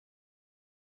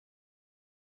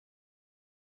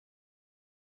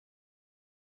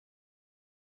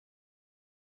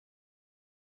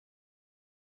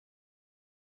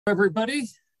everybody.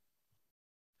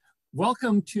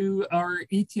 Welcome to our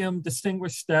ETM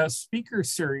Distinguished Speaker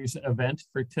Series event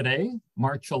for today,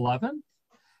 March 11th.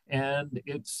 And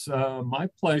it's my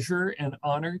pleasure and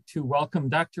honor to welcome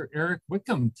Dr. Erick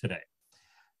Wikum today.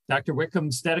 Dr.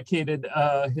 Wikum's dedicated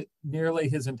nearly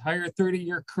his entire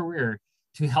 30-year career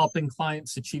to helping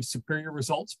clients achieve superior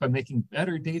results by making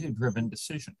better data-driven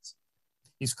decisions.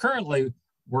 He's currently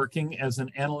working as an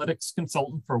analytics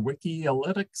consultant for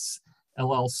Wikinalytics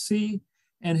LLC,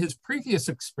 and his previous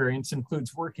experience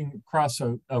includes working across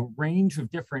a range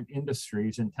of different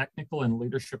industries in technical and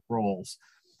leadership roles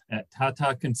at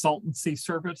Tata Consultancy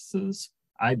Services,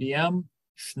 IBM,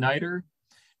 Schneider,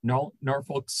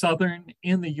 Norfolk Southern,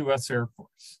 and the U.S. Air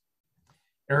Force.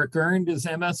 Erick earned his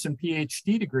MS and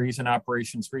PhD degrees in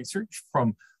operations research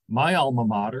from my alma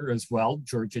mater as well,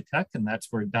 Georgia Tech, and that's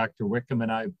where Dr. Wikum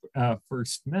and I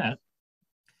first met.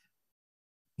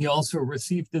 He also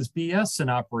received his BS in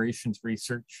operations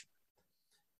research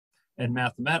and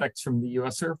mathematics from the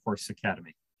U.S. Air Force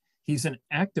Academy. He's an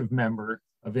active member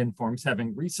of Informs,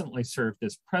 having recently served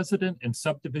as president and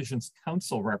subdivisions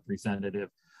council representative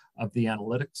of the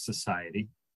Analytics Society.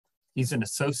 He's an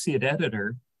associate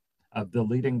editor of the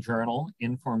leading journal,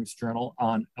 Informs Journal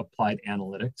on Applied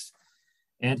Analytics.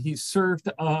 And he served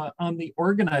on the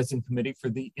organizing committee for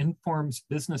the Informs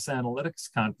Business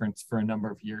Analytics Conference for a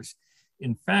number of years.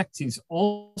 In fact, he's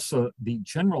also the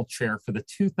general chair for the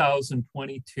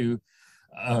 2022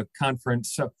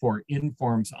 conference for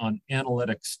Informs on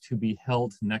Analytics to be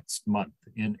held next month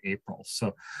in April.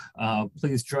 So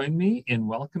please join me in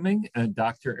welcoming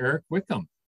Dr. Erick Wikum.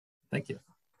 Thank you.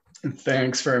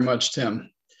 Thanks very much, Tim.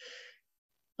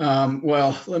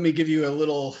 Well, let me give you a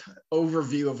little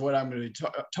overview of what I'm going to be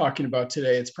talking about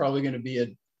today. It's probably going to be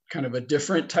a kind of a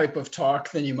different type of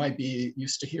talk than you might be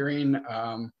used to hearing.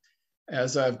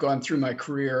 As I've gone through my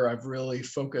career, I've really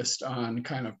focused on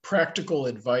kind of practical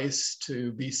advice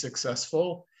to be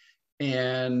successful.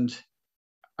 And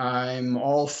I'm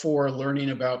all for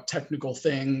learning about technical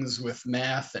things with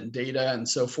math and data and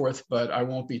so forth, but I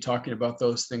won't be talking about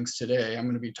those things today. I'm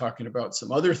going to be talking about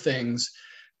some other things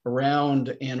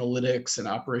around analytics and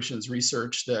operations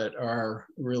research that are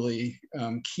really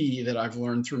key that I've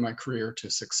learned through my career to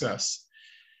success.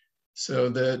 So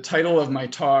the title of my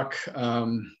talk,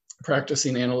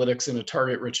 Practicing Analytics in a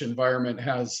Target-Rich Environment,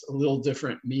 has a little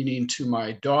different meaning to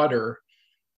my daughter,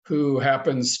 who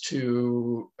happens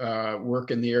to work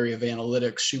in the area of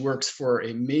analytics. She works for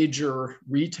a major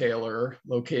retailer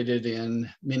located in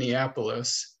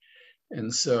Minneapolis.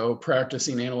 And so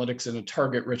practicing analytics in a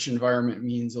target-rich environment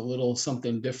means a little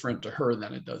something different to her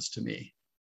than it does to me.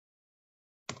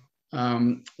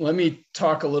 Let me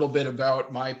talk a little bit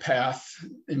about my path,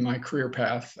 in my career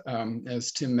path.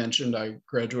 As Tim mentioned, I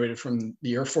graduated from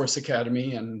the Air Force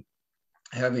Academy, and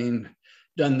having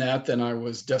done that, then I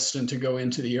was destined to go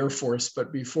into the Air Force.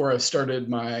 But before I started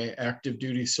my active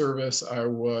duty service, I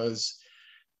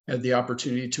had the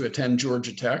opportunity to attend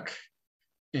Georgia Tech.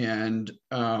 And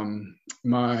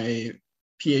my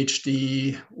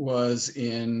PhD was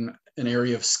in an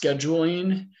area of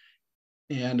scheduling,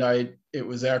 and it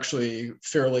was actually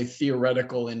fairly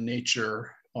theoretical in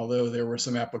nature, although there were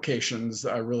some applications.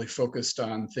 I really focused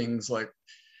on things like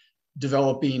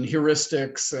developing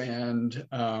heuristics and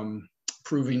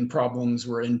proving problems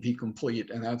were NP complete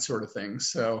and that sort of thing.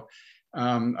 So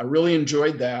I really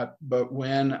enjoyed that, but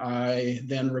when I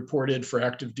then reported for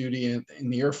active duty in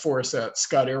the Air Force at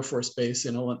Scott Air Force Base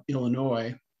in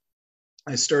Illinois,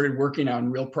 I started working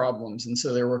on real problems. And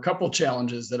so there were a couple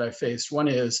challenges that I faced. One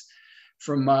is,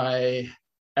 from my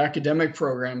academic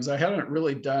programs, I hadn't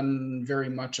really done very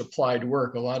much applied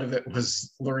work. A lot of it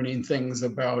was learning things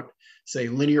about, say,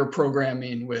 linear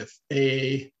programming with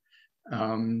A,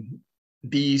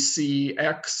 B, C,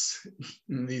 X,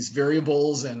 these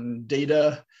variables and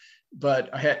data,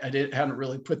 but I hadn't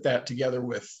really put that together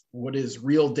with what does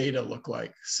real data look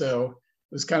like. So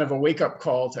it was kind of a wake-up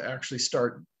call to actually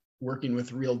start working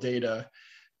with real data.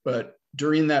 But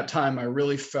during that time, I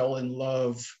really fell in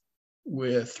love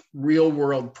with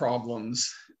real-world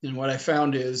problems. And what I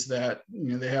found is that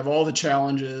they have all the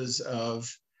challenges of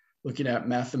looking at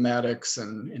mathematics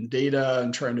and data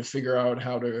and trying to figure out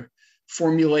how to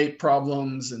formulate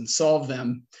problems and solve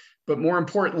them. But more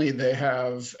importantly, they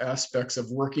have aspects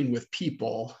of working with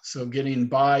people. So getting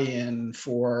buy-in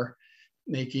for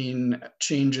making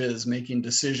changes, making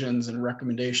decisions and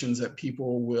recommendations that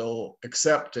people will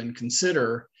accept and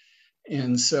consider.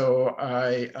 And so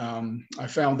I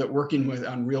found that working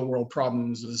on real world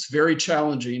problems was very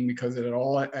challenging because it had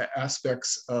all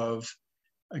aspects of,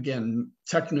 again,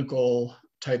 technical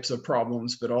types of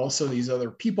problems, but also these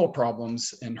other people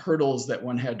problems and hurdles that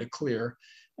one had to clear.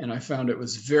 And I found it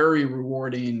was very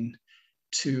rewarding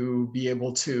to be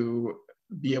able to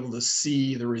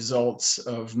see the results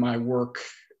of my work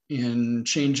in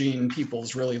changing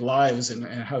people's really lives and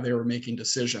how they were making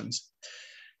decisions.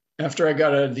 After I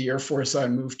got out of the Air Force, I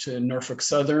moved to Norfolk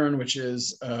Southern, which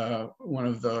is one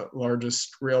of the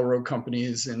largest railroad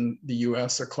companies in the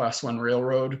US, a Class I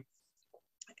railroad.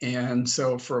 And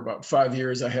so for about 5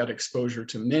 years, I had exposure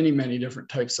to many, many different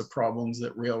types of problems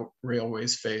that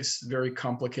railways face. Very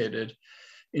complicated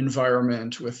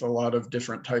environment with a lot of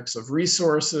different types of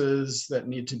resources that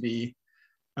need to be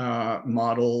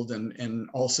modeled, and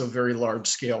also very large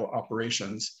scale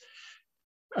operations.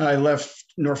 I left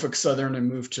Norfolk Southern and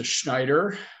moved to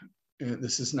Schneider.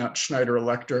 This is not Schneider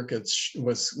Electric. It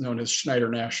was known as Schneider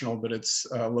National, but it's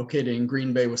located in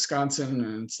Green Bay, Wisconsin,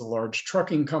 and it's a large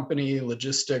trucking company,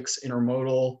 logistics,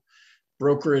 intermodal,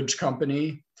 brokerage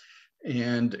company.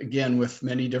 And again, with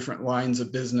many different lines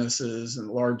of businesses and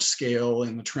large scale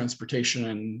in the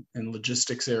transportation and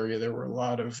logistics area, there were a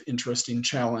lot of interesting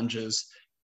challenges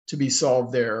to be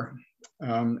solved there.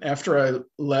 After I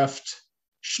left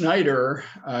Schneider,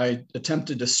 I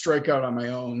attempted to strike out on my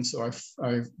own. So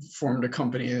I formed a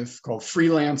company called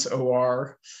Freelance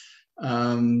OR.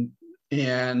 And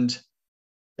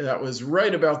that was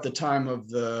right about the time of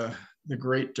the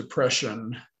Great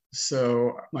Depression.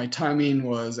 So my timing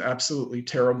was absolutely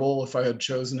terrible. If I had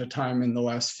chosen a time in the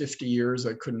last 50 years,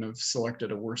 I couldn't have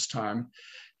selected a worse time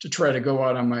to try to go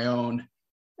out on my own.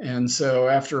 And so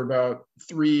after about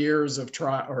 3 years of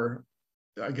or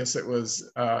I guess it was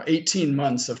 18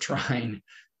 months of trying,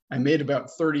 I made about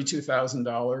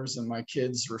 $32,000, and my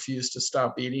kids refused to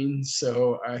stop eating.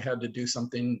 So I had to do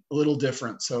something a little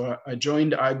different. So I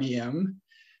joined IBM,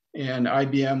 and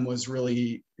IBM was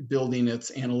really building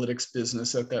its analytics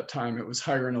business at that time. It was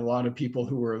hiring a lot of people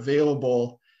who were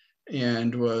available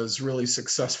and was really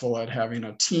successful at having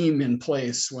a team in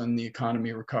place when the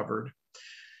economy recovered.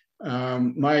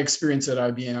 My experience at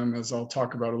IBM, as I'll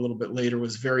talk about a little bit later,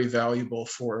 was very valuable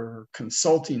for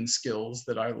consulting skills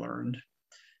that I learned,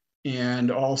 and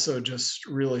also just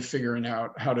really figuring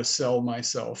out how to sell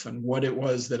myself and what it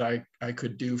was that I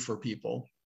could do for people.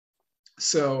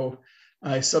 So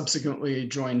I subsequently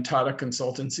joined Tata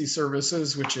Consultancy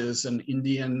Services, which is an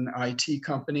Indian IT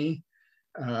company.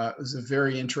 It was a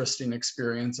very interesting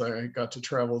experience. I got to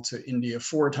travel to India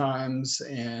 4 times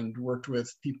and worked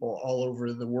with people all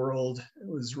over the world. It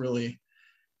was really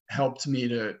helped me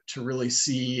to really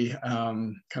see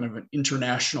kind of an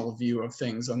international view of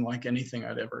things, unlike anything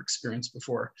I'd ever experienced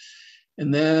before.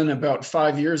 And then about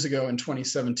 5 years ago in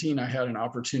 2017, I had an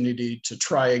opportunity to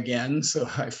try again. So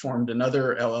I formed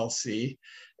another LLC.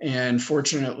 And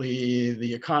fortunately,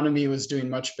 the economy was doing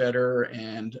much better.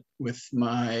 And with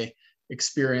my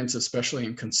experience, especially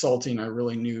in consulting, I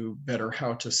really knew better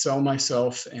how to sell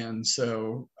myself. And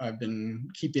so I've been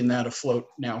keeping that afloat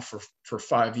now for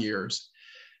 5 years.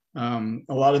 A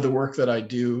lot of the work that I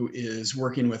do is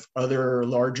working with other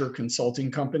larger consulting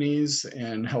companies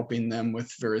and helping them with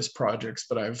various projects,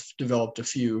 but I've developed a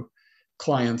few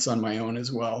clients on my own as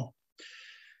well.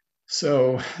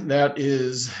 So that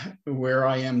is where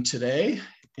I am today.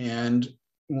 And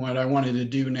what I wanted to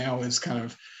do now is kind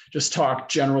of just talk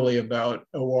generally about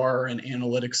OR and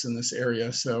analytics in this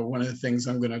area. So one of the things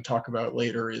I'm going to talk about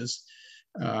later is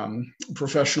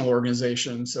professional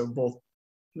organization. So both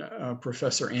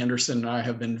Professor Anderson and I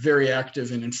have been very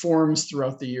active in Informs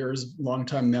throughout the years,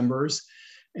 longtime members,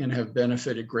 and have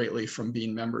benefited greatly from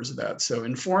being members of that. So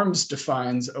Informs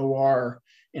defines OR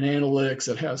and analytics.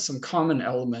 It has some common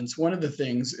elements. One of the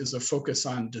things is a focus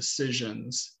on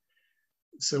decisions.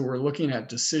 So we're looking at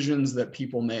decisions that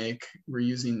people make. We're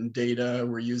using data,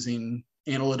 we're using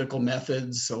analytical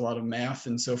methods, a lot of math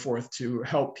and so forth, to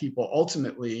help people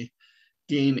ultimately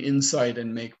gain insight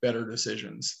and make better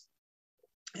decisions.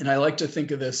 And I like to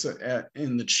think of this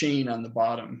in the chain on the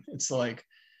bottom. It's like,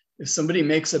 if somebody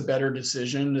makes a better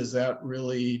decision, does that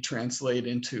really translate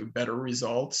into better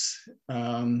results?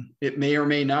 It may or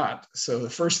may not. So the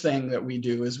first thing that we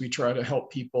do is we try to help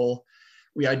people.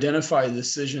 We identify the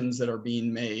decisions that are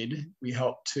being made. We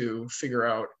help to figure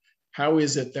out how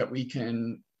is it that we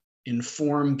can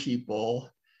inform people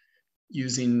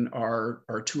using our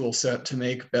tool set to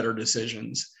make better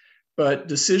decisions. But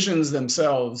decisions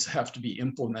themselves have to be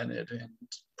implemented, and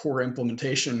poor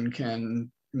implementation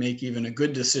can make even a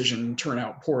good decision turn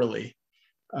out poorly.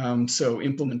 So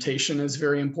implementation is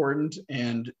very important.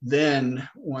 And then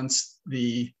once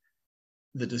the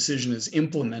decision is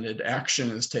implemented,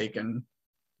 action is taken.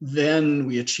 then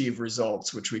we achieve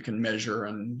results which we can measure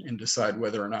and decide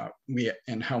whether or not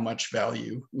and how much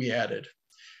value we added.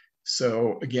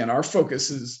 So again, our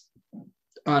focus is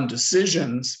on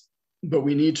decisions, but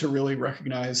we need to really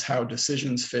recognize how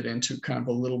decisions fit into kind of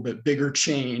a little bit bigger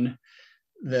chain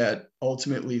that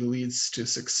ultimately leads to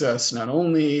success, not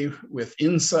only with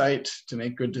insight to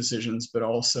make good decisions, but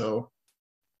also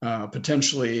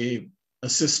potentially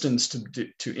assistance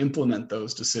to implement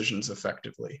those decisions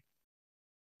effectively.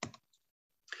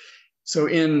 So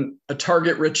in a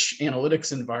target-rich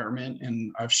analytics environment,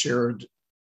 and I've shared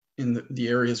in the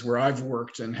areas where I've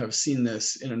worked and have seen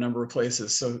this in a number of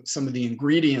places. So some of the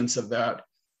ingredients of that,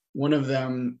 one of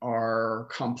them are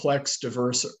complex,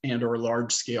 diverse, and or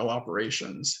large-scale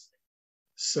operations.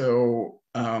 So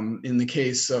in the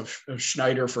case of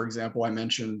Schneider, for example, I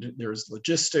mentioned there's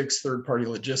logistics, third-party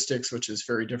logistics, which is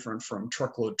very different from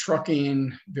truckload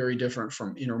trucking, very different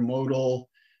from intermodal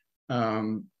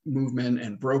movement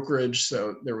and brokerage.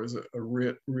 So there was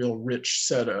a real rich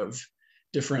set of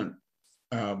different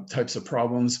types of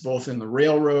problems, both in the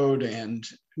railroad and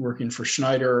working for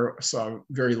Schneider. Saw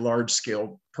very large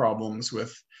scale problems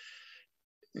with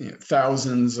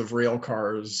thousands of rail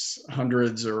cars,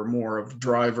 hundreds or more of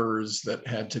drivers that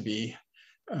had to be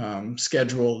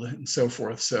scheduled and so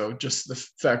forth. So just the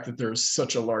fact that there's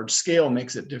such a large scale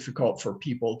makes it difficult for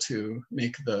people to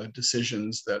make the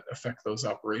decisions that affect those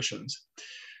operations.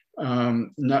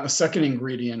 A second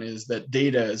ingredient is that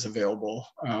data is available.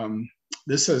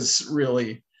 This has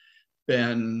really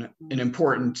been an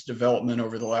important development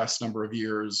over the last number of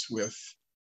years with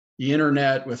the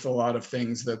internet, with a lot of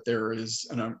things, that there is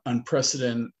an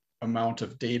unprecedented amount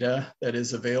of data that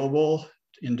is available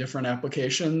in different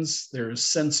applications. There's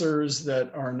sensors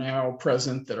that are now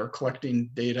present that are collecting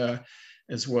data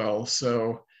as well.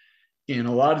 So in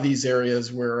a lot of these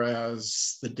areas,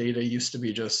 whereas the data used to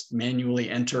be just manually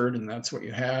entered and that's what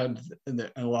you had,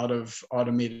 a lot of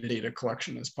automated data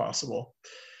collection is possible.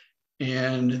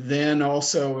 And then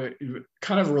also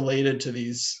kind of related to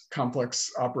these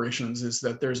complex operations is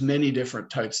that there's many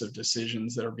different types of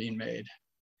decisions that are being made.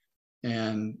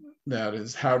 And that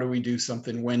is, how do we do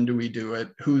something? When do we do it?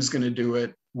 Who's going to do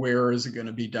it? Where is it going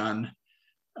to be done?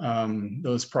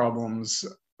 Those problems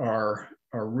are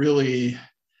really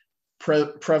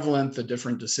prevalent, the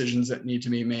different decisions that need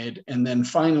to be made. And then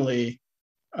finally,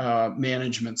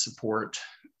 management support.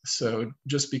 So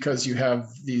just because you have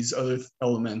these other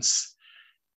elements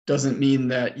doesn't mean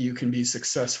that you can be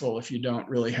successful if you don't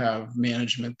really have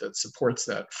management that supports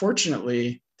that.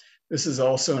 Fortunately, this is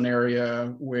also an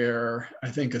area where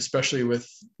I think, especially with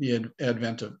the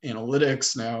advent of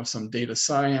analytics now, some data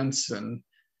science, and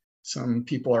some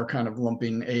people are kind of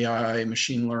lumping AI,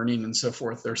 machine learning, and so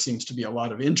forth, there seems to be a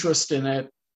lot of interest in it.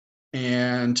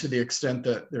 And to the extent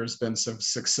that there's been some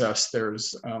success,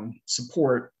 there's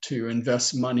support to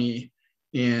invest money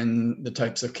in the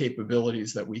types of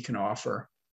capabilities that we can offer.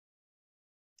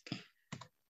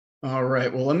 All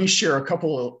right, well, let me share a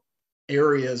couple of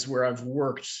areas where I've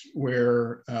worked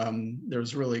where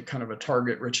there's really kind of a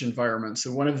target-rich environment.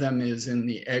 So one of them is in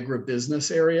the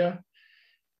agribusiness area.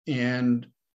 And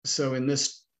so in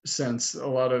this sense, a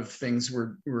lot of things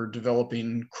we're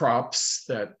developing crops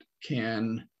that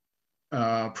can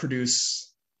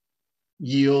produce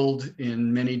yield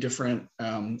in many different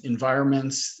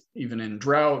environments, even in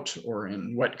drought or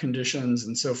in wet conditions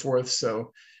and so forth.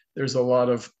 So there's a lot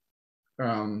of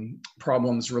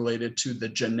problems related to the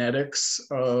genetics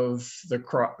of the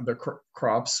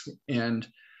crops and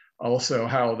also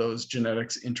how those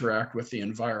genetics interact with the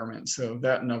environment. So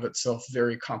that in of itself,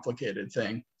 very complicated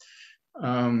thing.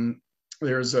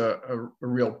 There's a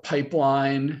real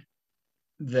pipeline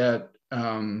that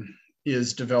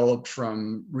is developed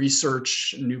from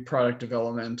research, new product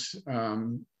development,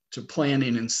 to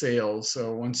planning and sales.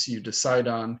 So once you decide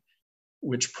on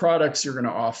which products you're going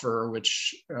to offer,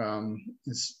 which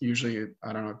is usually,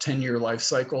 I don't know, 10-year life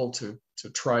cycle to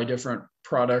try different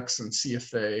products and see if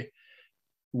they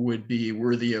would be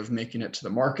worthy of making it to the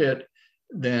market.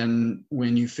 Then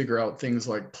when you figure out things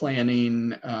like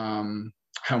planning,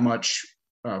 how much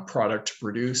product to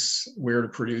produce, where to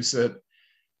produce it,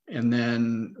 and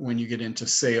then when you get into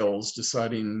sales,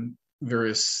 deciding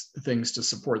various things to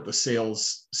support the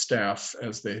sales staff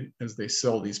as they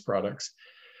sell these products.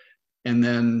 And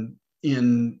then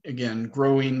again,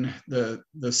 growing the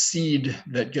seed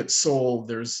that gets sold,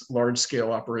 there's large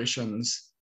scale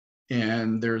operations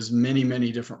and there's many,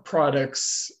 many different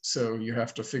products. So you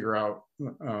have to figure out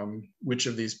which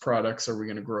of these products are we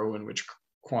going to grow in which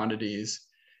quantities.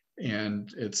 And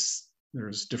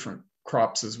there's different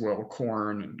crops as well,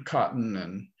 corn and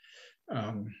cotton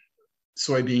and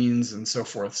soybeans and so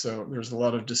forth. So there's a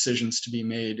lot of decisions to be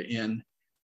made in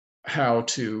how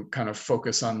to kind of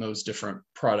focus on those different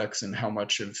products and how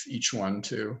much of each one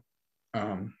to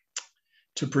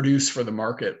produce for the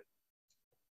market.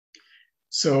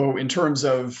 So in terms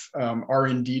of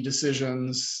R&D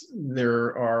decisions,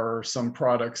 there are some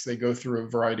products, they go through a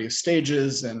variety of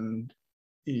stages, and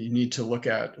you need to look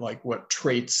at like what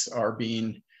traits are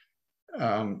being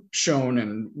shown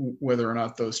and whether or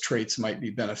not those traits might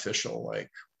be beneficial, like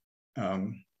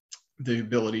the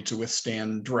ability to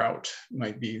withstand drought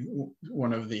might be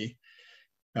one of the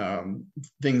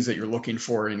things that you're looking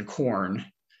for in corn.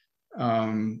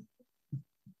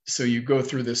 So you go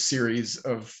through this series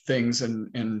of things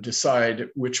and decide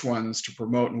which ones to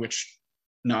promote and which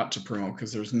not to promote,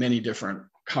 because there's many different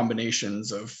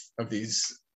combinations of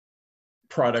these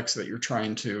products that you're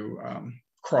trying to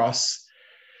cross.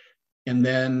 And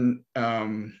then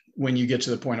when you get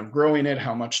to the point of growing it,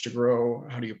 how much to grow,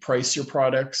 how do you price your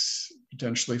products,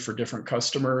 potentially for different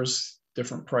customers,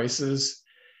 different prices.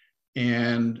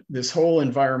 And this whole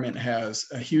environment has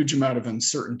a huge amount of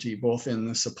uncertainty, both in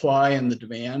the supply and the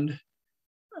demand.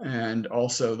 And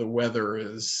also the weather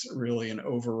is really an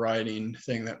overriding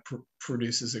thing that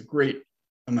produces a great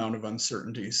amount of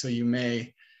uncertainty. So you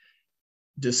may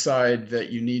decide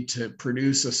that you need to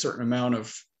produce a certain amount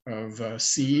of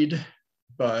seed,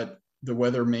 but the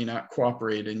weather may not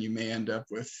cooperate and you may end up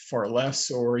with far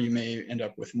less, or you may end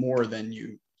up with more than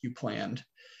you planned.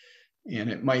 And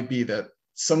it might be that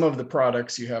some of the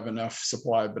products you have enough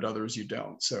supply, but others you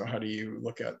don't. So how do you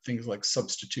look at things like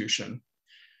substitution?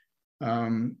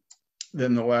 Then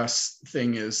the last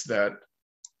thing is that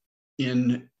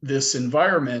in this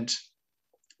environment,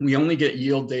 we only get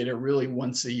yield data really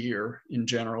once a year in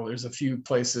general. There's a few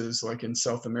places like in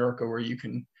South America where you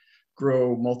can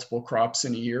grow multiple crops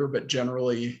in a year, but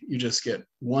generally you just get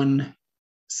one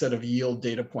set of yield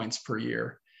data points per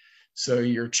year. So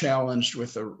you're challenged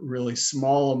with a really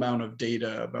small amount of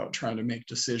data about trying to make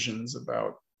decisions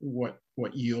about what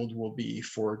yield will be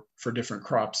for different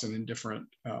crops and in different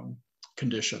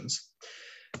conditions.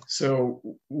 So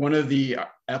one of the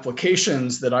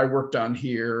applications that I worked on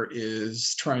here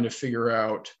is trying to figure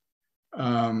out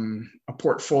a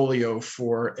portfolio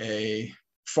for a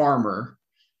farmer.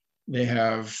 They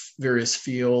have various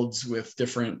fields with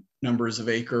different numbers of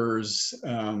acres,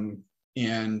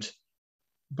 and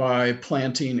by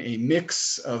planting a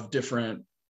mix of different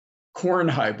corn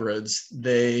hybrids,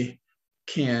 they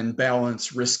can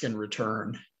balance risk and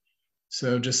return.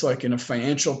 So just like in a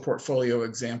financial portfolio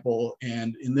example,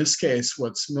 and in this case,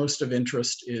 what's most of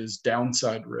interest is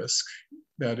downside risk.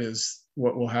 That is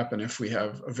what will happen if we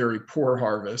have a very poor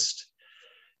harvest.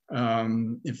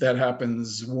 If that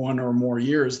happens 1 or more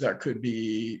years, that could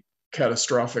be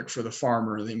catastrophic for the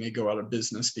farmer. They may go out of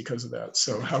business because of that.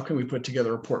 So how can we put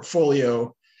together a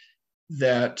portfolio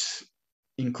that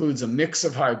includes a mix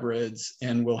of hybrids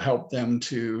and will help them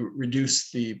to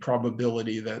reduce the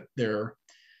probability that their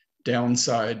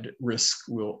downside risk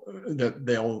that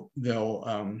they'll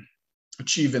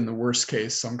achieve in the worst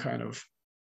case some kind of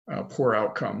poor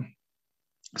outcome.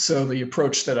 So the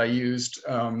approach that I used,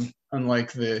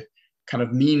 unlike the kind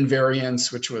of mean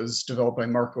variance, which was developed by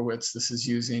Markowitz, this is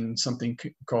using something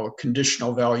called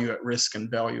conditional value at risk and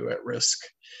value at risk.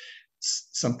 It's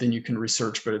something you can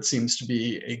research, but it seems to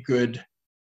be a good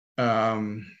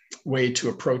way to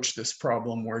approach this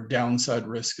problem where downside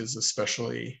risk is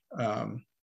especially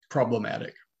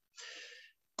problematic.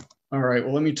 All right,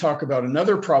 well, let me talk about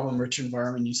another problem-rich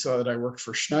environment. You saw that I worked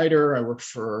for Schneider, I worked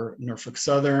for Norfolk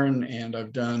Southern, and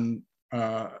I've done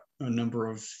a number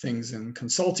of things in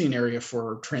consulting area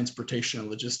for transportation and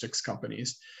logistics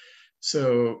companies.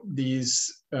 So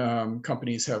these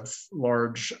companies have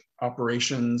large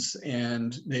operations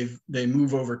and they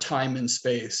move over time and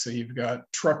space. So you've got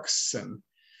trucks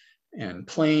and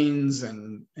planes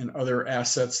and other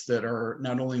assets that are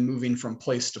not only moving from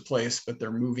place to place, but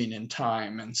they're moving in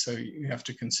time. And so you have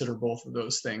to consider both of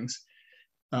those things.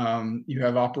 You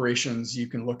have operations you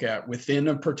can look at within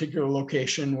a particular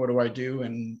location. What do I do?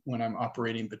 And when I'm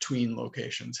operating between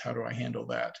locations, how do I handle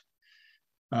that?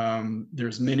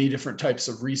 There's many different types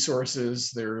of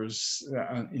resources. There's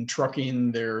in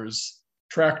trucking, there's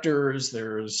tractors,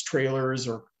 there's trailers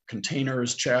or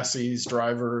containers, chassis,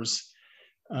 drivers.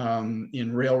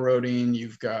 In railroading,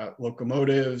 you've got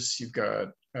locomotives, you've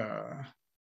got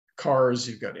cars,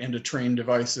 you've got end-of-train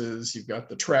devices, you've got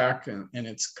the track and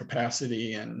its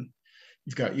capacity, and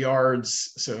you've got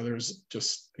yards. So there's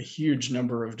just a huge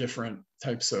number of different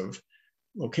types of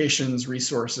locations,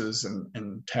 resources,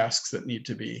 and tasks that need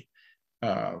to be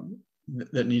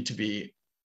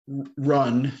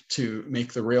run to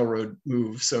make the railroad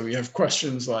move. So you have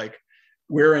questions like,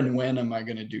 where and when am I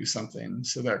going to do something?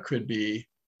 So that could be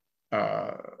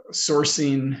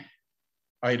sourcing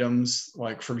items,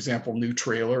 like, for example, new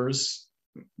trailers.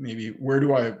 Maybe where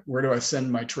do I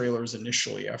send my trailers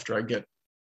initially after I get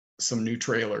some new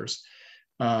trailers?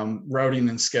 Routing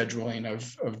and scheduling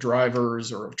of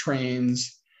drivers or of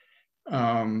trains.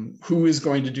 Who is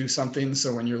going to do something?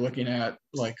 So when you're looking at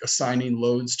like assigning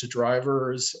loads to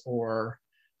drivers or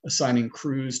assigning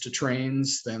crews to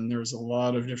trains, then there's a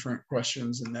lot of different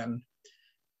questions. And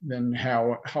then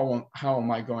how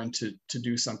am I going to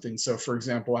do something? So for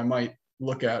example, I might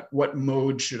look at what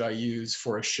mode should I use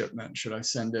for a shipment? Should I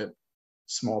send it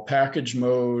small package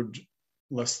mode,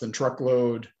 less than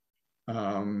truckload?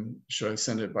 Should I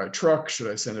send it by truck? Should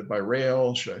I send it by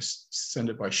rail? Should I send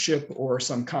it by ship, or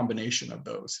some combination of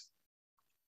those?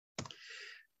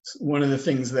 One of the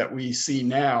things that we see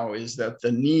now is that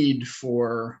the need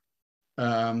for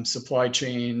supply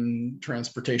chain,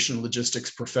 transportation,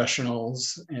 logistics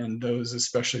professionals, and those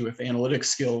especially with analytic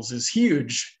skills is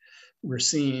huge. We're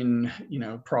seeing,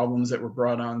 problems that were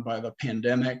brought on by the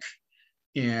pandemic,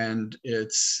 and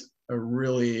it's a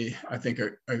really, I think,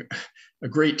 a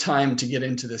great time to get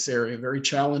into this area. Very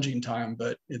challenging time,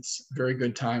 but it's a very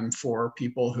good time for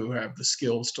people who have the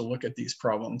skills to look at these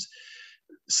problems.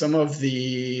 Some of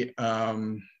the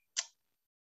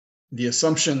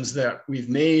assumptions that we've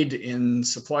made in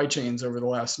supply chains over the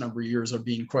last number of years are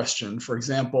being questioned. For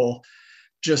example,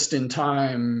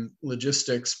 just-in-time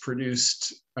logistics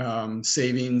produced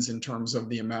savings in terms of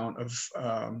the amount of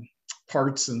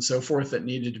parts and so forth that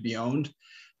needed to be owned.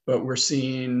 But we're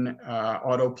seeing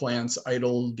auto plants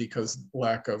idled because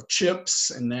lack of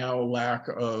chips, and now lack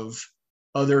of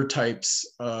other types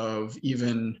of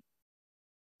even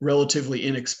relatively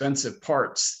inexpensive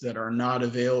parts that are not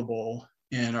available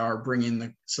and are bringing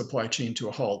the supply chain to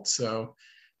a halt. So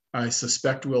I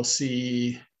suspect we'll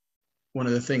see, one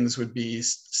of the things would be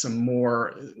some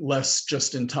less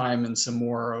just in time and some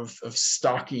more of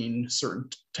stocking certain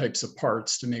types of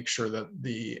parts to make sure that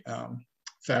the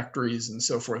factories and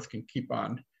so forth can keep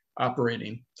on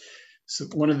operating. So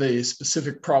one of the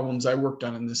specific problems I worked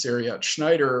on in this area at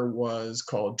Schneider was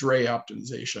called dray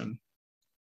optimization.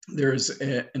 There's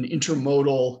an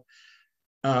intermodal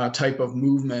type of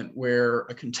movement where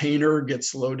a container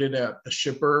gets loaded at the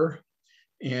shipper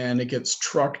and it gets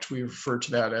trucked. We refer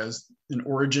to that as an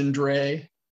origin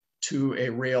dray to a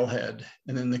railhead.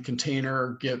 And then the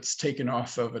container gets taken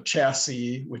off of a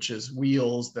chassis, which is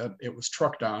wheels that it was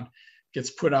trucked on,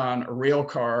 gets put on a rail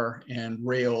car and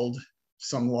railed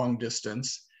some long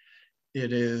distance.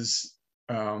 It is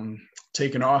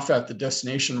taken off at the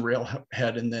destination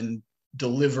railhead and then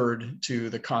delivered to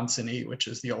the consignee, which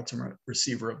is the ultimate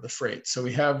receiver of the freight. So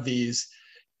we have these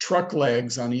truck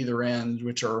legs on either end,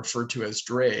 which are referred to as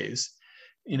drays.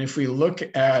 And if we look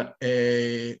at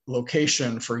a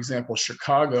location, for example,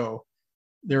 Chicago,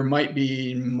 there might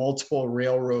be multiple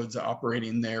railroads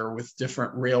operating there with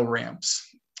different rail ramps.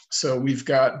 So we've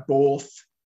got both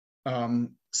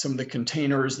some of the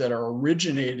containers that are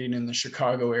originating in the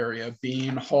Chicago area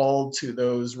being hauled to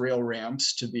those rail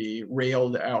ramps to be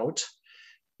railed out.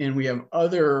 And we have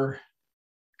other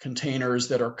containers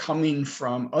that are coming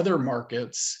from other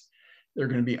markets. They're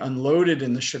going to be unloaded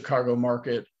in the Chicago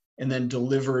market and then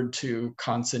delivered to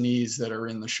consignees that are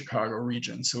in the Chicago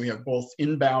region. So we have both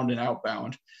inbound and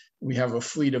outbound. We have a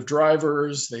fleet of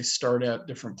drivers. They start at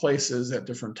different places at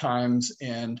different times.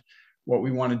 And what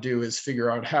we want to do is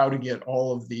figure out how to get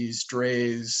all of these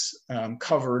drays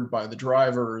covered by the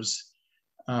drivers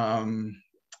in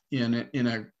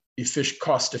a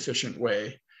cost-efficient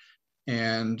way.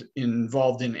 And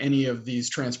involved in any of these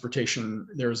transportation,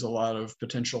 there's a lot of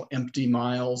potential empty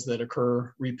miles that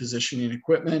occur repositioning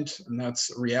equipment, and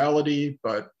that's a reality.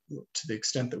 But to the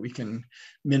extent that we can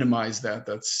minimize that,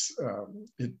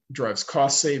 it drives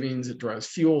cost savings, it drives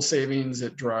fuel savings,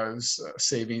 it drives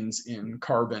savings in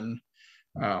carbon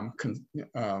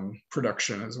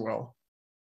production as well.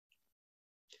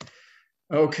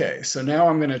 Okay, so now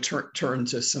I'm going to turn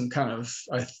to some kind of,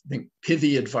 I think,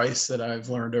 pithy advice that I've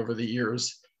learned over the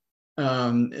years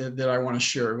that I want to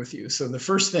share with you. So the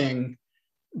first thing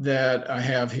that I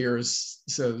have here is,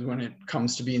 so when it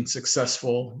comes to being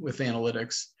successful with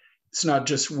analytics, it's not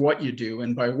just what you do.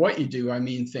 And by what you do, I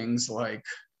mean things like,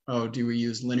 oh, do we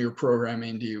use linear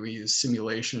programming? Do we use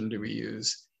simulation? Do we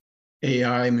use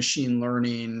AI, machine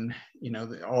learning,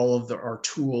 all of our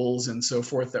tools and so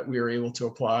forth that we are able to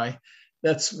apply?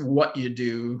 That's what you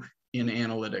do in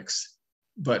analytics.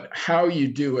 But how you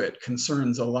do it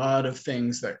concerns a lot of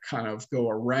things that kind of go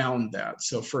around that.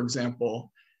 So for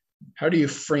example, how do you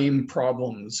frame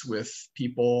problems with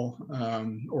people,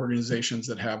 organizations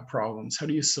that have problems? How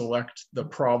do you select the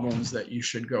problems that you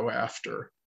should go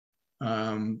after?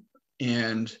 And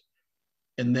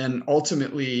then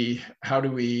ultimately, how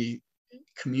do we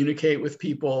communicate with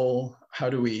people? How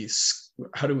do we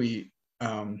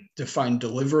define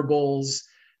deliverables,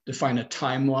 define a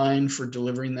timeline for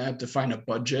delivering that, define a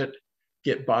budget,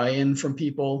 get buy-in from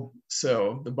people?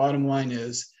 So the bottom line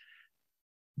is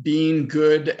being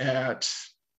good at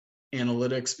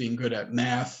analytics, being good at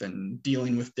math and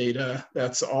dealing with data,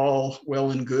 that's all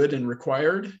well and good and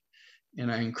required.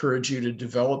 And I encourage you to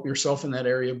develop yourself in that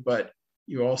area, but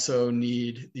you also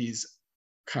need these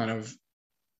kind of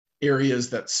areas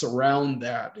that surround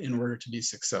that in order to be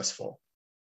successful.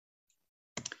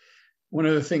 One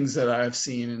of the things that I've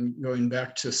seen, and going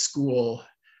back to school,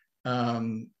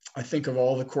 I think of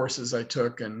all the courses I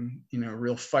took, and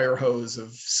real fire hose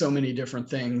of so many different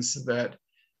things that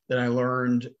I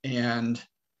learned. And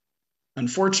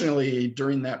unfortunately,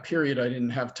 during that period, I didn't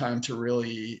have time to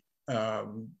really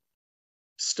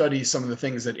study some of the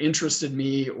things that interested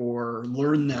me or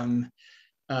learn them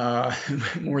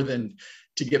more than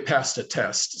to get past a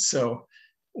test. So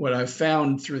what I've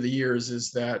found through the years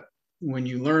is that when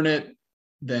you learn it,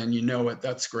 then you know it,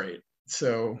 that's great.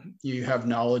 So you have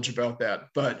knowledge about that.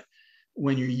 But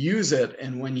when you use it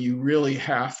and when you really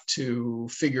have to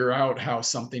figure out how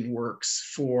something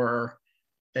works for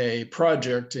a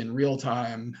project in real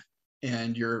time,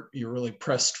 and you're really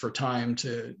pressed for time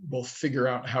to both figure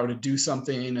out how to do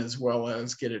something as well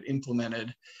as get it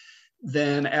implemented,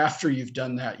 then after you've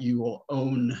done that, you will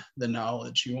own the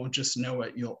knowledge. You won't just know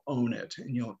it, you'll own it,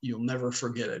 and you'll never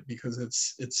forget it, because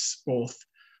it's both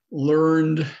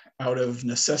learned out of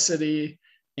necessity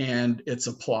and it's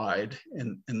applied,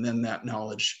 and then that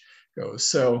knowledge goes.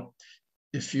 So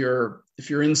if you're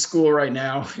in school right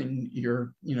now and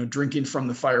you're drinking from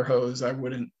the fire hose, I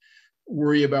wouldn't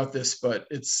worry about this, but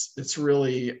it's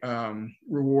really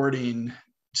rewarding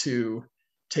to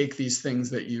take these things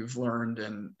that you've learned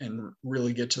and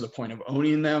really get to the point of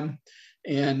owning them.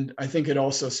 And I think it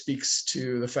also speaks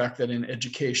to the fact that in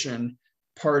education,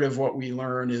 part of what we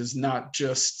learn is not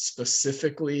just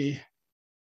specifically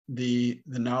the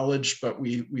knowledge, but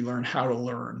we learn how to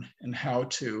learn and how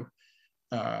to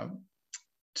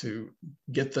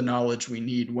get the knowledge we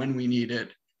need when we need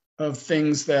it, of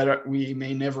things that we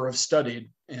may never have studied,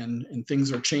 and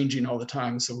things are changing all the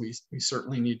time. So we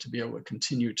certainly need to be able to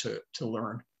continue to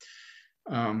learn.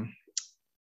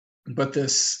 But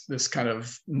this kind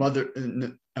of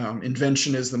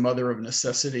invention is the mother of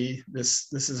necessity. This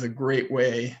is a great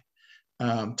way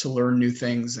to learn new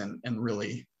things and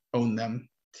really own them.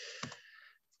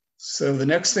 So the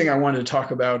next thing I wanted to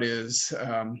talk about is,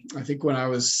 I think when I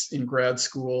was in grad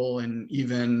school and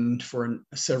even for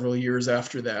several years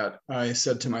after that, I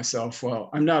said to myself,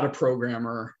 well, I'm not a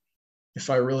programmer.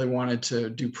 If I really wanted to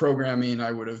do programming,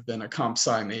 I would have been a comp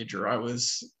sci major. I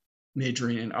was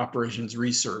majoring in operations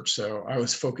research, so I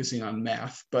was focusing on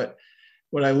math. But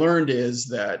what I learned is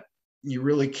that you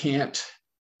really can't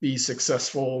be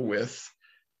successful with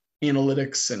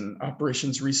analytics and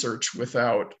operations research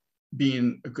without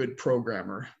being a good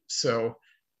programmer. So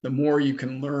the more you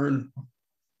can learn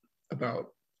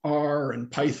about R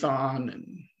and Python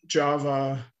and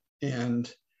Java and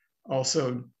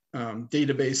also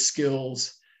database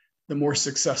skills, the more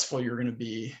successful you're going to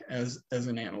be as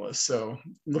an analyst. So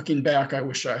looking back, I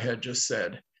wish I had just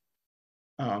said,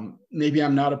 maybe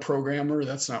I'm not a programmer,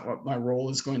 that's not what my role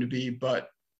is going to be, but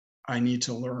I need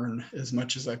to learn as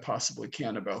much as I possibly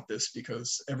can about this,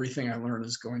 because everything I learn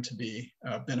is going to be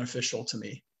beneficial to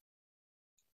me.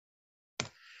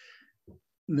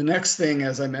 The next thing,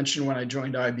 as I mentioned, when I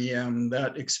joined IBM,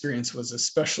 that experience was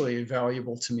especially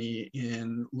valuable to me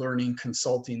in learning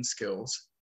consulting skills.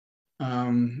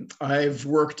 I've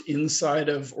worked inside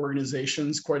of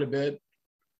organizations quite a bit,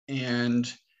 and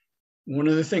one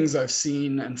of the things I've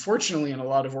seen, unfortunately, in a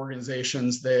lot of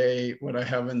organizations, what I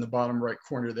have in the bottom right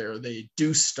corner there, they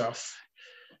do stuff.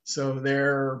 So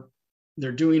they're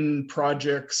doing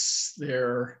projects,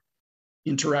 they're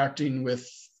interacting with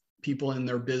people in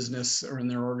their business or in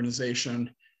their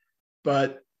organization,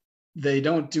 but they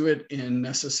don't do it in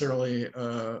necessarily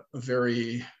a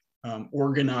very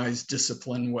organized,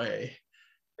 disciplined way.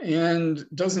 And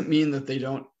doesn't mean that they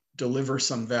don't deliver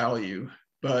some value.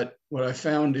 But what I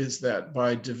found is that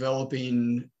by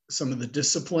developing some of the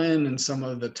discipline and some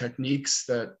of the techniques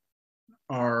that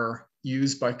are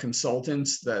used by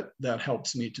consultants, that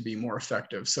helps me to be more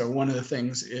effective. So one of the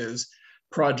things is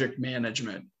project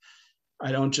management.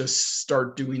 I don't just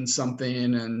start doing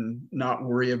something and not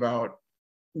worry about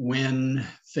when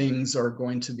things are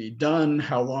going to be done,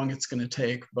 how long it's going to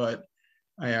take, but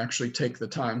I actually take the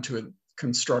time to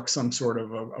construct some sort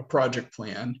of a project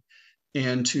plan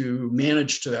and to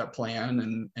manage to that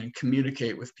plan and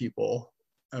communicate with people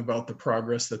about the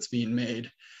progress that's being made.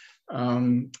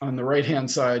 On the right-hand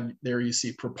side there, you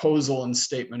see proposal and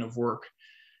statement of work.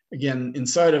 Again,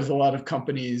 inside of a lot of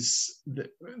companies,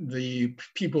 the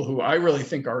people who I really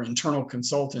think are internal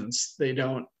consultants, they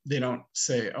don't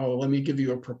say, oh, let me give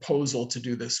you a proposal to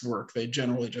do this work. They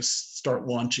generally just start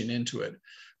launching into it,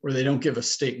 or they don't give a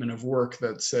statement of work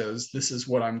that says, this is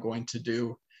what I'm going to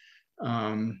do.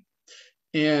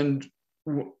 And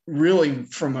really,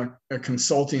 from a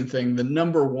consulting thing, the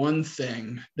number one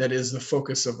thing that is the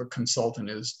focus of a consultant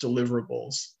is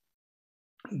deliverables.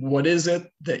 What is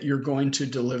it that you're going to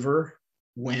deliver,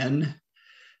 when?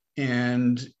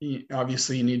 And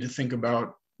obviously you need to think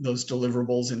about those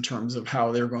deliverables in terms of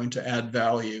how they're going to add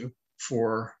value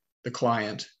for the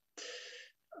client.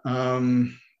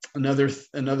 Another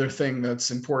thing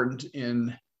that's important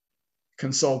in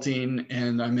consulting,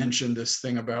 and I mentioned this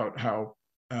thing about how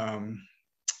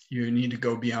you need to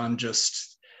go beyond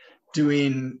just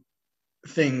doing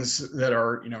things that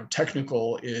are,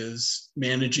 technical, is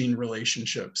managing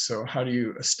relationships. So how do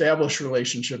you establish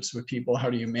relationships with people?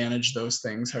 How do you manage those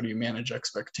things? How do you manage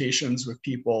expectations with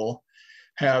people?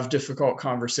 Have difficult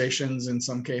conversations in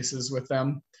some cases with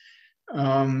them.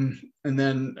 And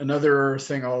then another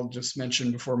thing I'll just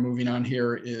mention before moving on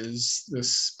here is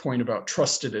this point about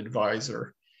trusted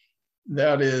advisor.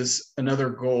 That is another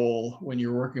goal when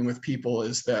you're working with people,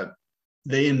 is that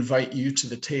they invite you to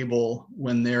the table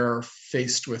when they're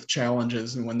faced with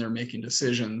challenges and when they're making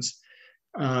decisions.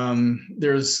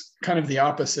 There's kind of the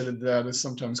opposite of that, is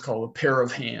sometimes called a pair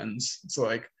of hands. It's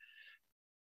like,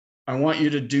 I want you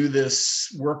to do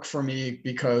this work for me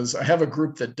because I have a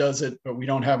group that does it, but we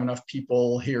don't have enough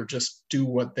people here. Just do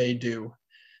what they do.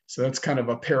 So that's kind of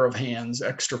a pair of hands,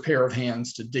 extra pair of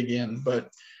hands to dig in. But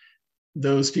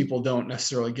those people don't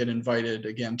necessarily get invited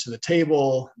again to the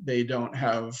table. They don't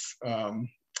have,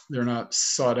 they're not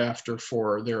sought after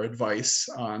for their advice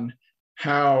on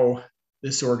how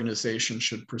this organization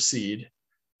should proceed,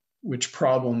 which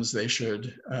problems they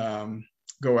should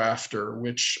go after,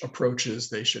 which approaches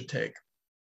they should take.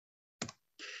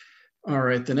 All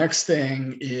right, the next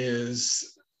thing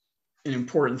is, an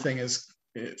important thing is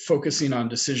focusing on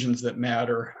decisions that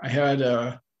matter. I had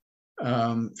a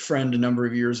friend a number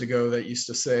of years ago that used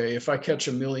to say, if I catch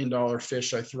 $1 million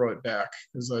fish, I throw it back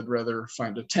because I'd rather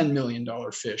find a $10 million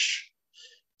fish.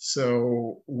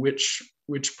 So which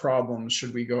problems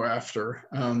should we go after?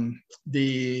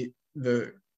 The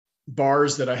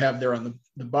bars that I have there on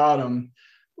the bottom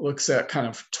looks at kind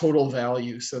of total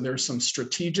value. So there's some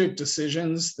strategic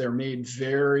decisions. They're made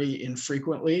very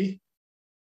infrequently,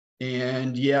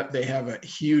 and yet they have a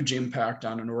huge impact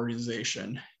on an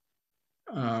organization.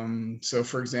 So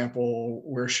for example,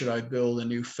 where should I build a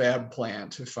new fab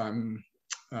plant if I'm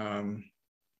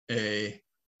a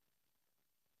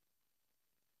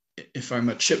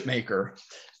chip maker?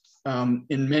 In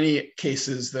many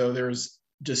cases, though, there's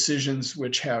decisions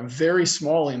which have very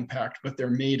small impact, but they're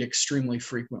made extremely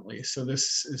frequently. So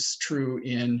this is true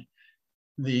in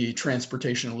the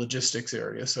transportation and logistics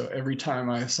area. So every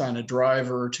time I assign a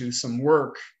driver to some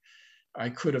work, I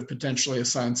could have potentially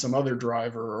assigned some other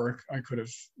driver, or I could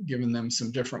have given them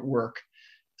some different work.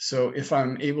 So if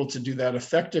I'm able to do that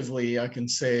effectively, I can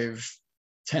save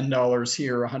 $10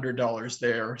 here, $100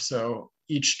 there. So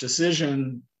each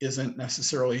decision isn't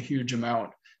necessarily a huge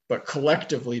amount, but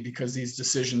collectively, because these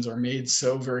decisions are made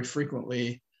so very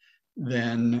frequently,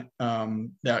 then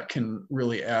that can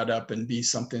really add up and be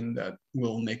something that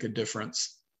will make a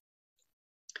difference.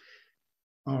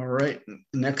 All right,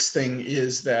 next thing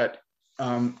is that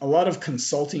a lot of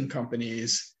consulting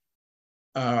companies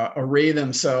array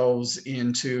themselves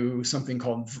into something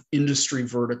called industry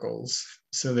verticals.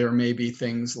 So there may be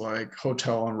things like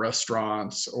hotel and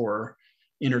restaurants or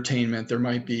entertainment. There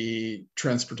might be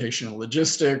transportation and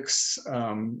logistics,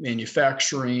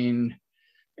 manufacturing,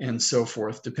 and so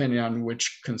forth. Depending on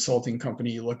which consulting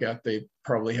company you look at, they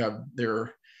probably have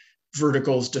their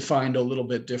verticals defined a little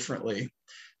bit differently.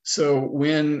 So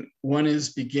when one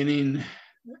is beginning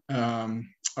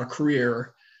a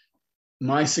career,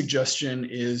 my suggestion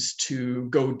is to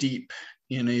go deep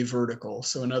in a vertical.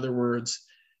 So in other words,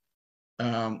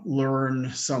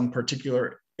 learn some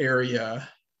particular area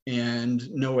and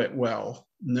know it well.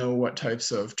 Know what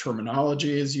types of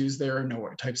terminology is used there, know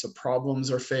what types of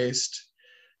problems are faced,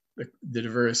 the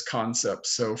various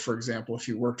concepts. So for example, if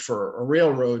you worked for a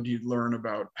railroad, you'd learn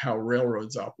about how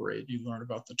railroads operate. You'd learn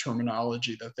about the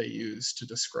terminology that they use to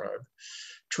describe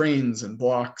trains and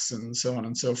blocks and so on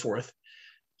and so forth.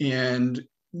 And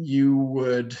you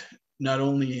would not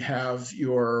only have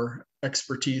your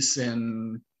expertise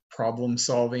in problem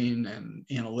solving and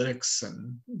analytics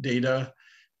and data,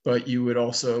 but you would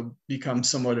also become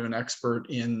somewhat of an expert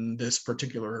in this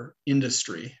particular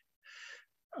industry.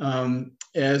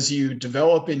 As you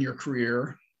develop in your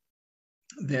career,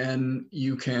 then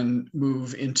you can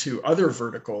move into other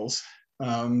verticals.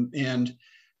 And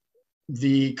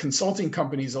the consulting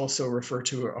companies also refer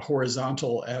to a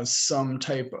horizontal as some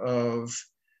type of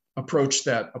approach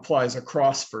that applies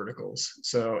across verticals.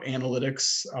 So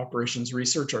analytics, operations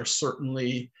research are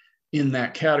certainly in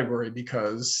that category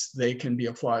because they can be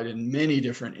applied in many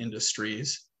different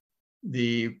industries.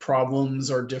 The problems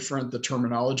are different, the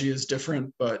terminology is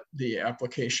different, but the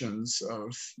applications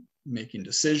of making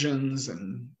decisions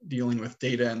and dealing with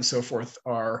data and so forth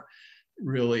are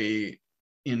really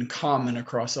in common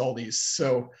across all these.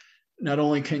 So not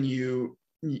only can you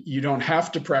don't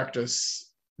have to practice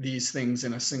these things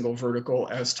in a single vertical.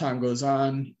 As time goes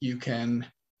on, you can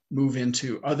move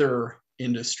into other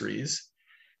industries.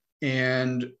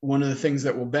 And one of the things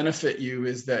that will benefit you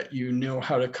is that you know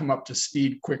how to come up to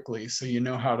speed quickly. So you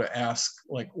know how to ask,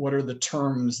 like, what are the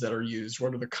terms that are used?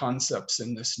 What are the concepts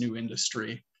in this new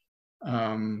industry?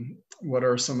 What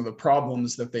are some of the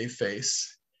problems that they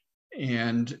face?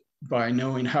 And by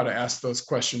knowing how to ask those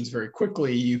questions very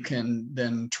quickly, you can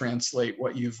then translate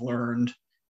what you've learned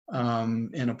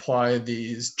and apply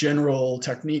these general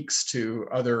techniques to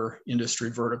other industry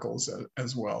verticals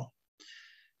as well.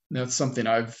 And that's something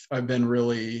I've been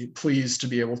really pleased to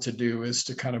be able to do, is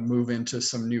to kind of move into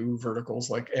some new verticals.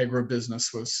 Like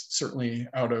agribusiness was certainly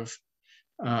out of,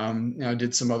 I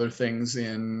did some other things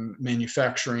in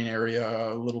manufacturing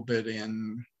area, a little bit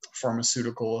in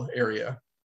pharmaceutical area.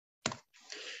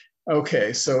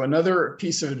 Okay, so another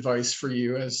piece of advice for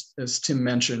you, as Tim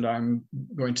mentioned, I'm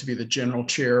going to be the general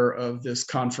chair of this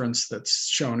conference that's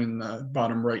shown in the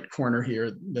bottom right corner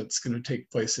here, that's going to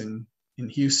take place in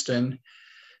Houston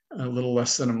a little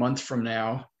less than a month from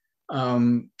now.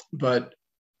 But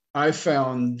I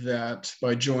found that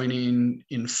by joining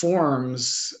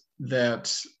Informs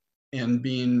and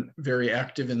being very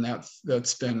active in that,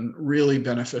 that's been really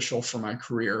beneficial for my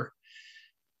career.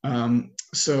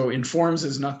 So Informs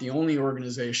is not the only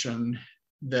organization,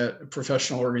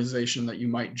 professional organization that you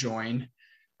might join.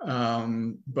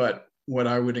 But what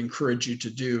I would encourage you to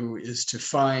do is to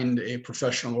find a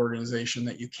professional organization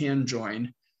that you can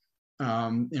join.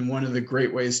 And one of the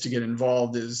great ways to get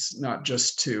involved is not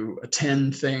just to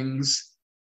attend things.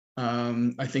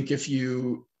 I think if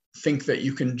you think that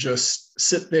you can just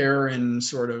sit there and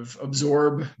sort of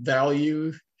absorb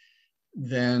value,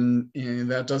 then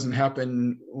that doesn't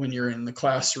happen when you're in the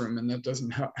classroom, and that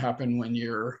doesn't happen when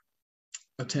you're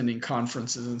attending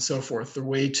conferences and so forth. The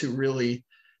way to really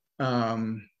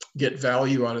get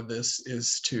value out of this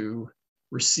is to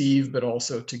receive, but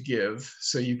also to give.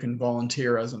 So you can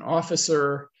volunteer as an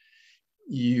officer.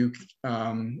 The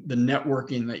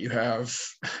networking that you have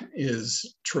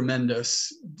is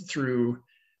tremendous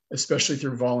especially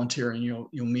through volunteering. You'll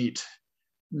meet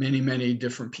many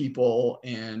different people,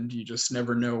 and you just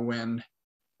never know when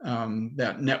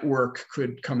that network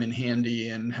could come in handy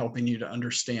in helping you to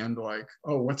understand, like,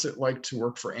 oh, what's it like to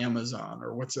work for Amazon,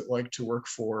 or what's it like to work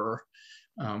for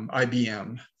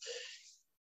IBM.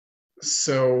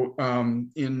 So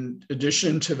in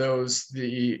addition to those,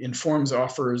 the Informs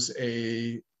offers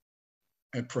a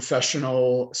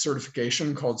professional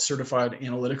certification called Certified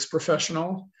Analytics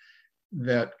Professional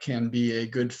that can be a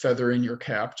good feather in your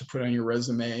cap to put on your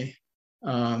resume.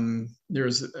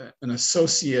 There's an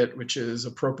associate, which is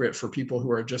appropriate for people who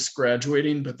are just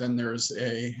graduating, but then there's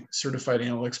a Certified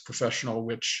Analytics Professional,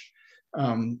 which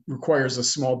requires a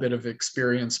small bit of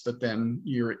experience, but then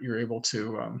you're able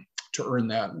to earn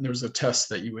that. And there's a test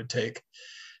that you would take.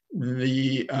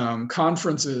 The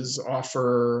conferences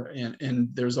offer, and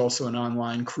there's also an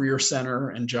online career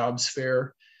center and jobs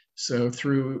fair. So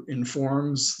through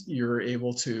Informs, you're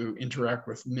able to interact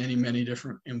with many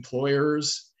different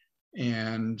employers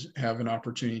and have an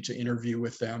opportunity to interview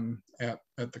with them at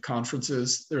the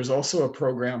conferences. There's also a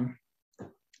program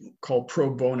called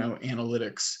Pro Bono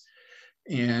Analytics.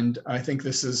 And I think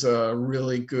this is a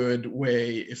really good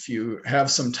way if you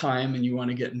have some time and you want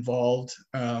to get involved.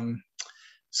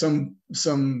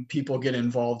 Some people get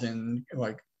involved in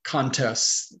like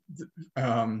contests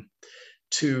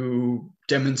to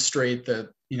demonstrate that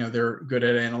they're good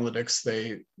at analytics.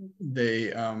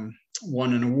 They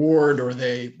won an award or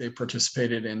they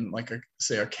participated in like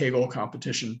say a Kegel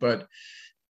competition. But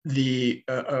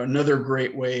another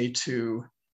great way to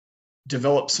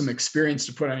develop some experience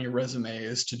to put on your resume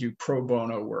is to do pro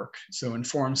bono work. So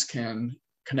Informs can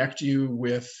connect you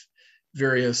with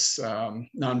various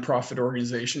nonprofit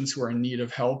organizations who are in need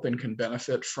of help and can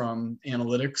benefit from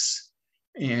analytics.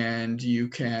 And you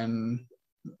can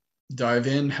dive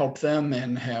in, help them,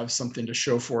 and have something to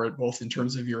show for it, both in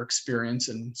terms of your experience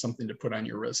and something to put on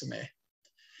your resume.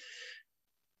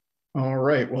 All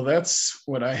right, well, that's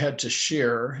what I had to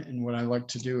share. And what I like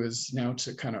to do is now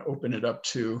to kind of open it up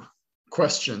to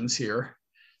questions here.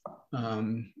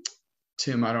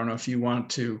 Tim, I don't know if you want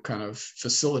to kind of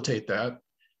facilitate that.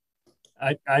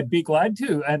 I'd be glad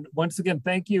to. And once again,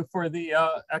 thank you for the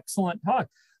excellent talk.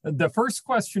 The first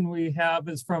question we have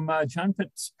is from John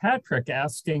Fitzpatrick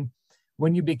asking,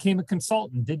 when you became a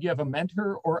consultant, did you have a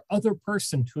mentor or other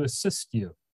person to assist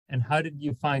you? And how did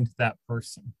you find that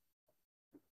person?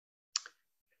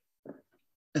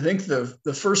 I think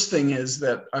the first thing is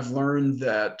that I've learned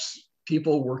that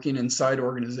people working inside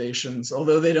organizations,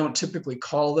 although they don't typically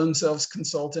call themselves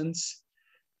consultants,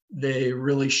 they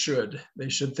really should. They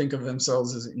should think of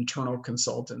themselves as internal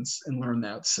consultants and learn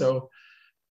that. So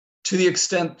to the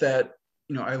extent that,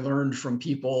 I learned from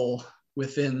people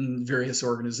within various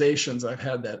organizations, I've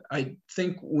had that. I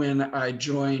think when I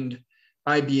joined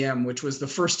IBM, which was the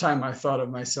first time I thought of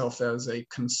myself as a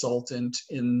consultant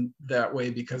in that way,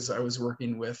 because I was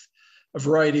working with a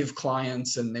variety of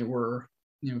clients and they were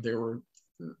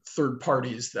third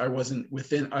parties. I wasn't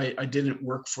within, I didn't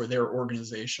work for their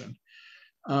organization.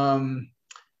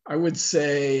 I would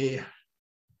say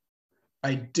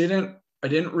I didn't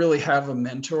really have a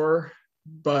mentor,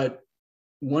 but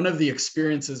one of the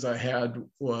experiences I had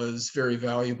was very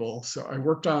valuable. So I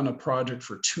worked on a project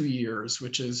for 2 years,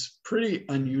 which is pretty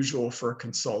unusual for a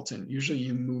consultant. Usually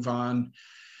you move on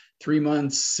 3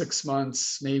 months, 6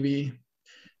 months, maybe.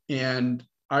 And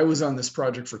I was on this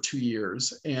project for 2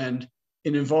 years, and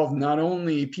it involved not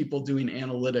only people doing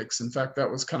analytics. In fact,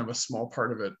 that was kind of a small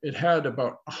part of it. It had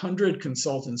about 100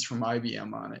 consultants from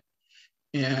IBM on it.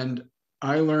 And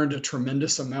I learned a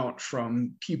tremendous amount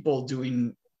from people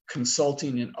doing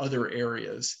consulting in other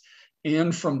areas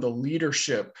and from the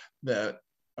leadership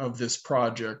of this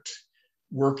project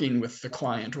working with the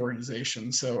client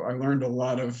organization. So I learned a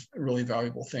lot of really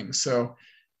valuable things. So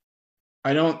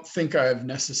I don't think I've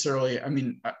necessarily,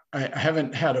 I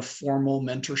haven't had a formal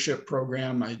mentorship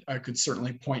program. I could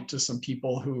certainly point to some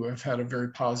people who have had a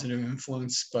very positive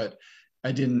influence, but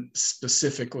I didn't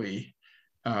specifically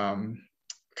kind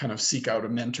of seek out a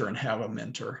mentor and have a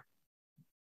mentor.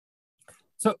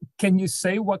 So can you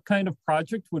say what kind of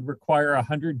project would require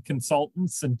 100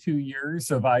 consultants and 2 years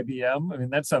of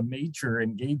IBM? That's a major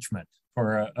engagement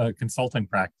for a consulting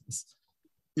practice.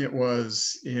 It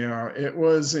was, it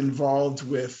was involved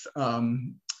with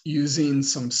using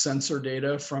some sensor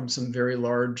data from some very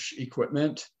large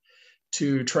equipment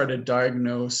to try to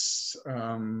diagnose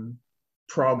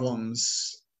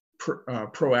problems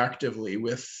proactively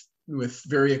with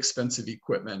very expensive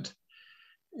equipment.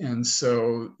 And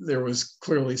so there was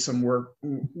clearly some work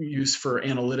used for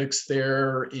analytics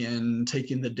there in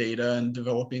taking the data and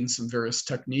developing some various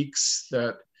techniques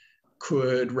that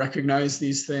could recognize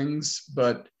these things.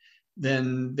 But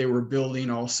then they were building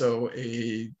also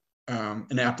an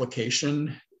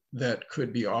application that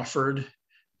could be offered,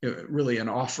 really an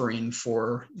offering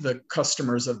for the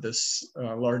customers of this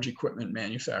large equipment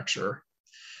manufacturer.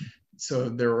 So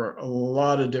there were a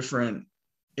lot of different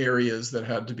areas that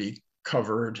had to be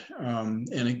covered.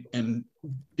 And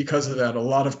because of that, a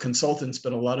lot of consultants,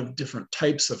 but a lot of different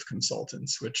types of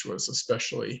consultants, which was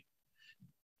especially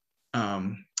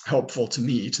helpful to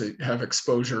me to have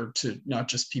exposure to not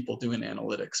just people doing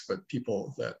analytics, but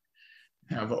people that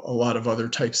have a lot of other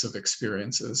types of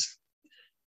experiences.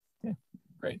 Yeah,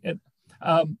 great. And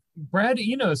Brad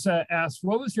Enos asked,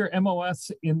 what was your MOS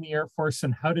in the Air Force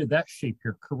and how did that shape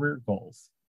your career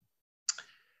goals?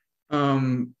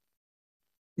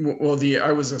 Well,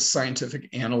 I was a scientific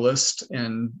analyst,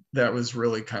 and that was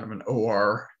really kind of an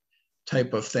OR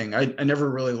type of thing. I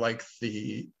never really liked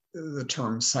the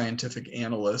term scientific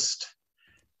analyst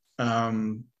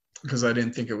because I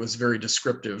didn't think it was very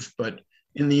descriptive. But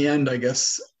in the end, I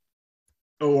guess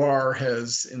OR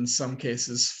has, in some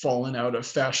cases, fallen out of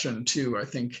fashion too. I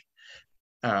think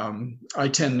I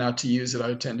tend not to use it.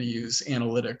 I tend to use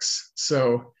analytics.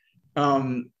 So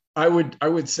I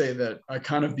would say that I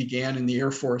kind of began in the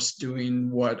Air Force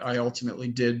doing what I ultimately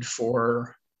did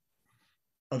for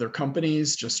other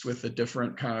companies, just with a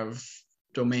different kind of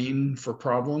domain for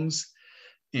problems.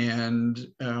 And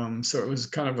so it was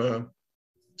kind of a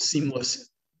seamless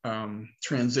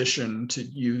transition to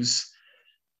use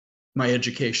my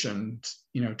education,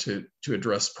 to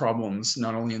address problems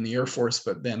not only in the Air Force,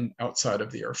 but then outside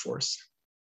of the Air Force.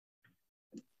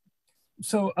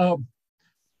 So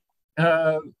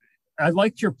I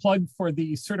liked your plug for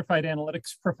the Certified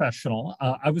Analytics Professional.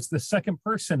 I was the second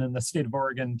person in the state of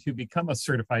Oregon to become a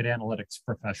Certified Analytics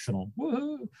Professional.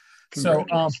 Woohoo! So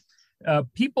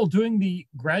people doing the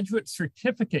graduate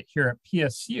certificate here at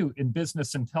PSU in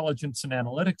Business Intelligence and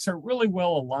Analytics are really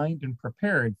well aligned and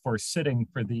prepared for sitting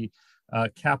for the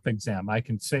CAP exam. I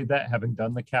can say that, having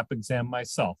done the CAP exam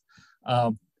myself.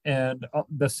 And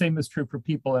the same is true for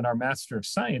people in our Master of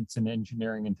Science in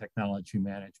Engineering and Technology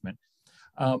Management.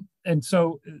 And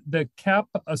so the CAP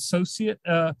Associate,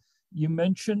 you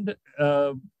mentioned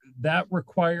that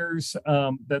requires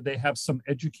that they have some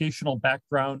educational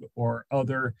background or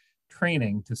other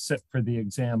training to sit for the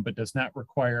exam, but does not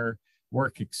require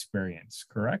work experience,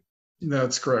 correct?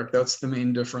 That's correct. That's the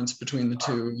main difference between the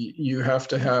two. You have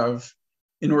to have,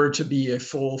 in order to be a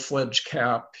full-fledged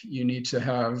CAP, you need to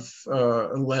have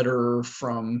a letter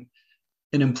from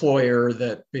an employer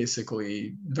that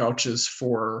basically vouches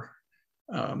for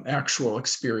actual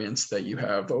experience that you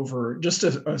have over just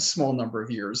a small number of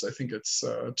years. I think it's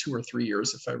 2 or 3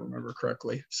 years, if I remember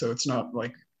correctly. So it's not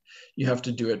like you have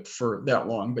to do it for that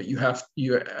long, but you have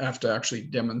to actually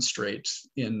demonstrate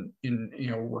in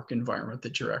a work environment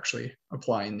that you're actually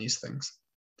applying these things.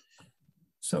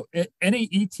 So any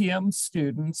ETM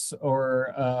students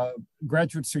or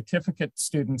graduate certificate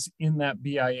students in that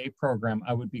BIA program,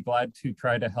 I would be glad to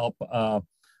try to help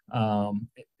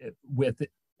with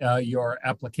your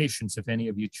applications if any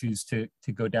of you choose to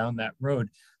go down that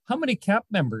road. How many CAP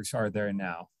members are there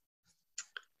now?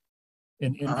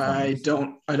 I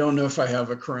don't know if I have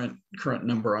a current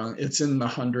number on it. It's in the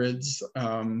hundreds.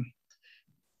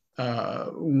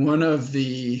 They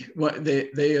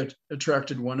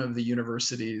attracted one of the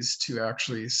universities to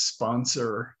actually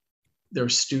sponsor their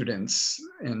students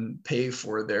and pay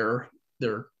for their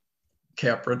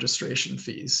CAP registration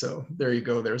fees. So there you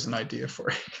go. There's an idea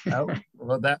for it. Oh,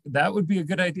 well, that would be a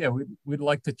good idea. We'd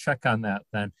like to check on that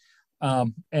then.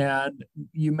 And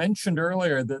you mentioned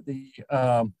earlier that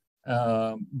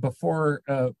before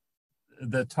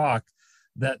the talk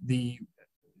that the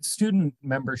student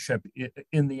membership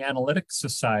in the Analytics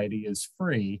Society is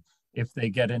free if they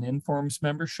get an Informs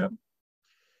membership?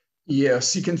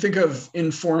 Yes, you can think of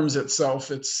Informs itself.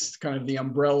 It's kind of the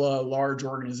umbrella large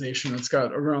organization. It's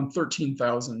got around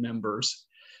 13,000 members.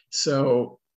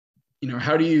 So,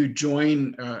 how do you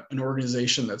join an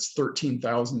organization that's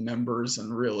 13,000 members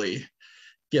and really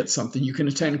get something? You can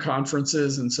attend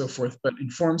conferences and so forth, but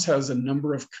Informs has a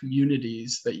number of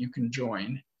communities that you can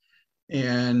join.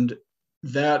 And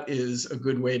that is a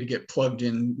good way to get plugged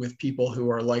in with people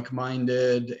who are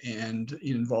like-minded and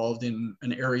involved in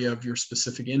an area of your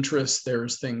specific interest.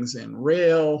 There's things in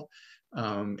rail,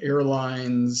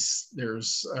 airlines,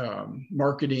 there's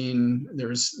marketing,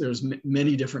 there's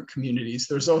many different communities.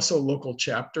 There's also local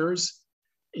chapters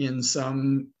in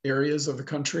some areas of the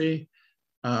country.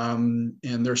 And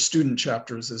there's student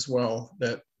chapters as well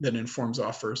that Informs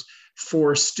offers.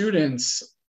 For students,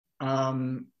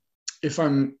 if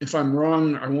I'm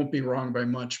wrong, I won't be wrong by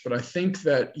much, but I think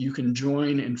that you can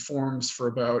join Informs for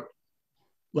about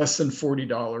less than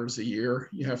 $40 a year.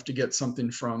 You have to get something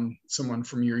from someone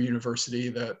from your university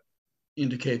that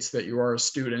indicates that you are a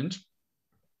student.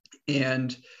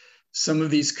 And some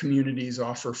of these communities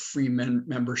offer free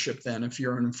membership then. If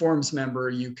you're an Informs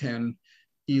member, you can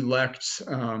elect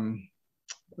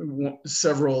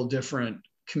several different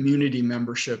community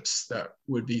memberships that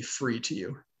would be free to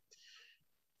you.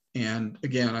 And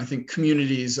again, I think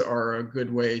communities are a good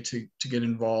way to get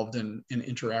involved and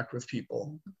interact with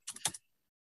people.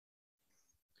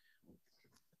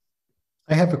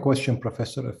 I have a question,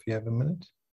 Professor, if you have a minute.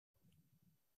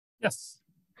 Yes.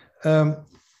 Dr.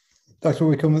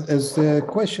 Wikum, as the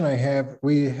question I have,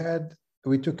 we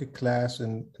took a class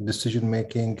in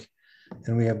decision-making,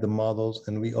 and we have the models,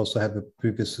 and we also have a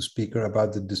previous speaker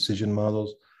about the decision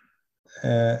models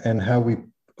and how we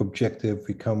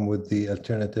come with the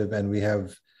alternative, and we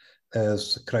have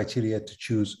as criteria to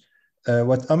choose.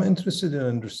 What I'm interested in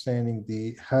understanding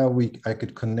how I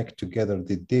could connect together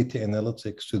the data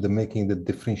analytics to making the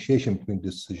differentiation between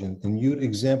decisions. In your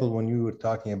example, when you were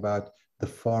talking about the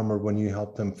farmer, when you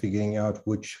helped them figuring out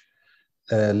which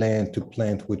land to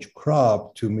plant, which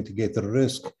crop to mitigate the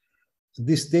risk,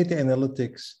 this data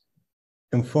analytics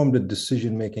inform the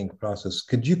decision-making process.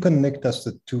 Could you connect us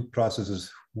the two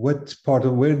processes?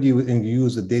 Where do you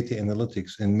use the data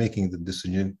analytics in making the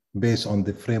decision based on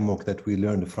the framework that we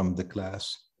learned from the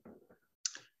class?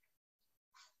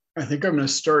 I think I'm going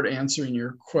to start answering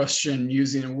your question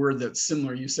using a word that's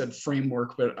similar. You said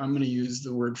framework, but I'm going to use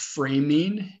the word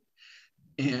framing.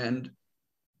 And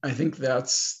I think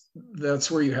that's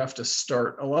where you have to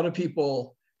start. A lot of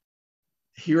people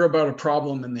hear about a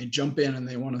problem and they jump in and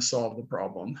they want to solve the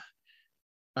problem.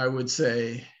 I would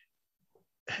say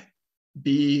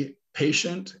be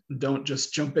patient. Don't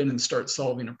just jump in and start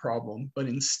solving a problem, but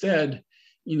instead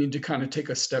you need to kind of take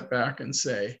a step back and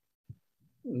say,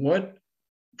 what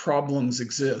problems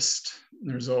exist?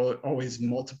 There's always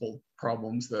multiple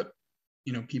problems that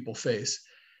people face,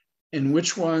 and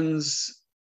which ones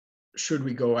should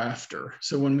we go after?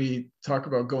 So when we talk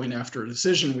about going after a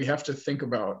decision, we have to think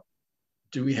about,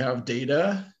 do we have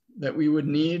data that we would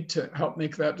need to help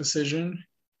make that decision?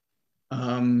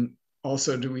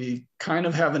 Also, do we kind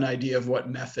of have an idea of what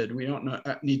method? We don't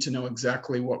need to know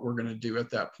exactly what we're going to do at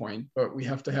that point, but we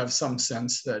have to have some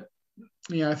sense that,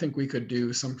 I think we could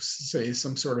do some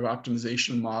sort of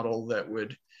optimization model that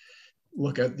would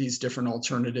look at these different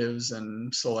alternatives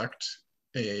and select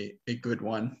a good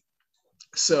one.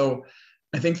 So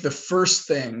I think the first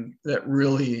thing that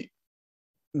really,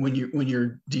 when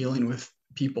you're dealing with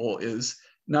people, is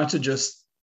not to just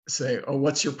say, oh,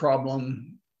 what's your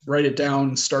problem? Write it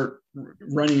down, start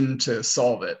running to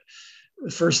solve it.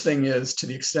 The first thing is, to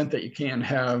the extent that you can,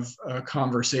 have a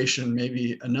conversation,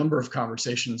 maybe a number of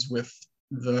conversations with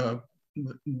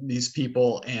these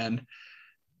people, and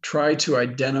try to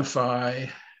identify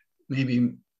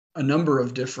maybe a number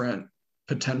of different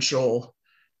potential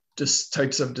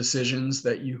types of decisions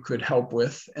that you could help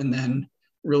with, and then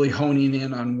really honing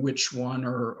in on which one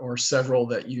or several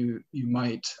that you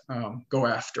might go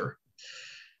after.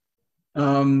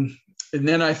 And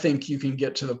then I think you can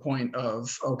get to the point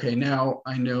of, okay, now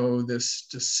I know this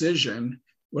decision.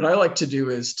 What I like to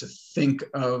do is to think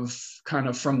of kind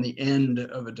of from the end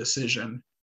of a decision.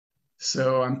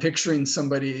 So I'm picturing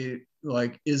somebody,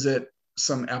 like, is it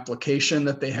some application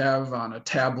that they have on a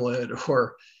tablet,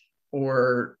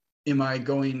 or am I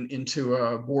going into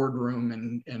a boardroom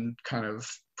and kind of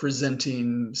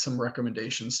presenting some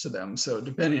recommendations to them? So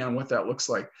depending on what that looks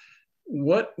like,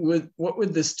 what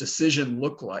would this decision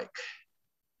look like?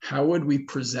 How would we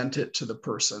present it to the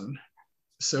person?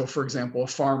 So for example, a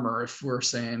farmer, if we're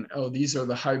saying, oh, these are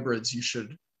the hybrids you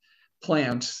should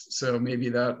plant. So maybe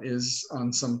that is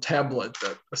on some tablet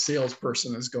that a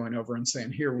salesperson is going over and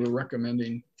saying, here, we're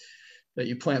recommending that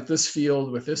you plant this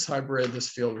field with this hybrid, this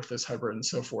field with this hybrid, and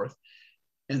so forth.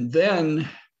 And then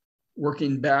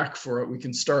working back for it, we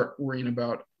can start worrying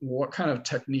about what kind of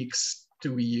techniques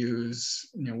do we use?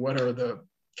 What are the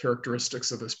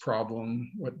characteristics of this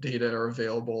problem? What data are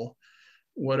available?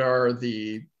 What are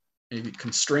the maybe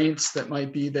constraints that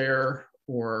might be there,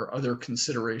 or other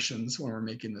considerations when we're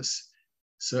making this?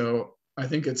 So I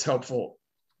think it's helpful,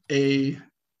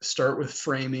 start with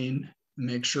framing,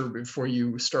 make sure before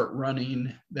you start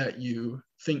running that you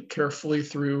think carefully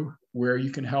through where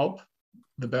you can help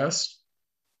the best.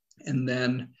 And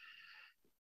then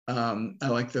I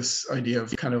like this idea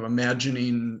of kind of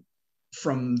imagining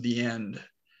from the end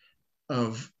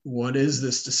of, what is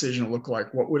this decision look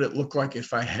like? What would it look like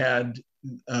if I had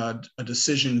a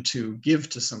decision to give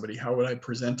to somebody? How would I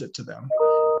present it to them?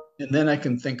 And then I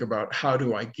can think about, how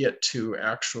do I get to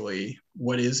actually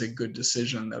what is a good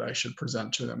decision that I should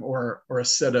present to them, or a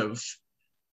set of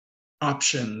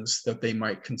options that they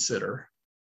might consider.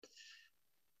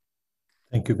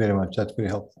 Thank you very much. That's very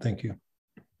helpful. Thank you.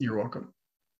 You're welcome.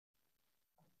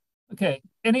 Okay,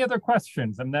 any other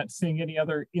questions? I'm not seeing any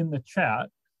other in the chat.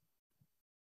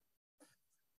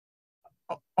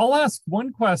 I'll ask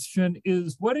one question,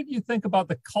 is what did you think about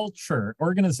the culture,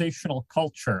 organizational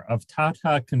culture of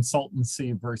Tata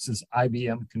Consultancy versus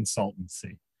IBM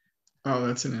Consultancy? Oh,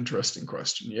 that's an interesting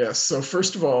question. Yes. So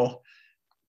first of all,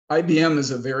 IBM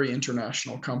is a very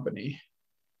international company.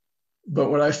 But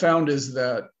what I found is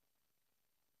that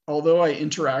although I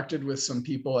interacted with some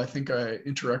people, I think I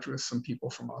interacted with some people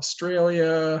from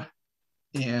Australia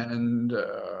and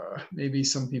maybe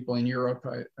some people in Europe.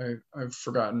 I've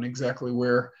forgotten exactly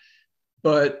where,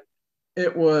 but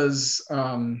it was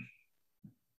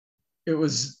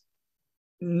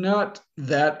not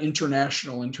that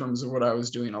international in terms of what I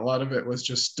was doing. A lot of it was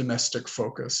just domestic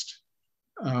focused,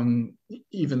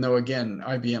 even though, again,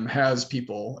 IBM has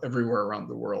people everywhere around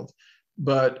the world.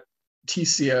 But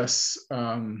TCS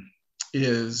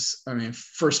is,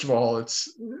 first of all, it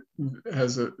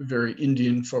has a very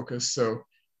Indian focus. So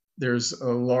there's a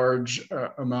large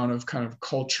amount of kind of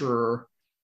culture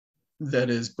that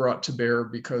is brought to bear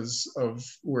because of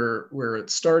where it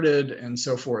started and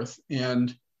so forth.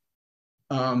 And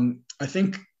I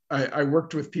think I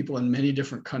worked with people in many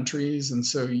different countries. And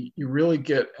so you really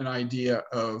get an idea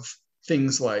of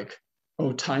things like,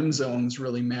 oh, time zones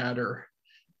really matter.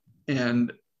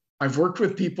 And I've worked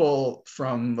with people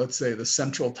from, let's say, the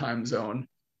central time zone.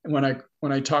 And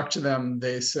when I talk to them,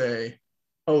 they say,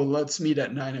 oh, let's meet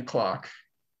at 9 o'clock.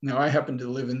 Now I happen to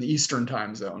live in the Eastern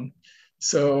time zone.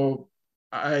 So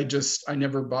I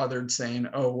never bothered saying,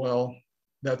 oh, well,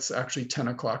 that's actually 10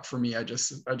 o'clock for me. I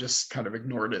just kind of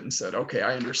ignored it and said, okay,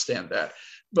 I understand that.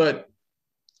 But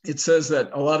it says that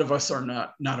a lot of us are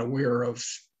not aware of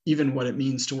even what it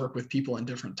means to work with people in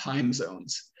different time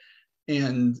zones.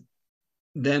 And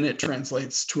then it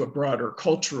translates to a broader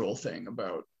cultural thing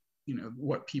about,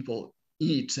 what people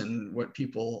eat and what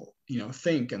people,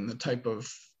 think, and the type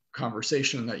of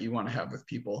conversation that you want to have with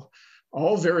people.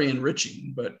 All very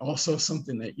enriching, but also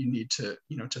something that you need to,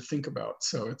 to think about.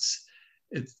 So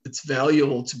it's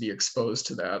valuable to be exposed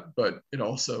to that, but it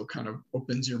also kind of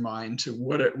opens your mind to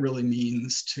what it really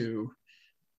means to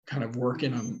kind of work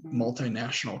in a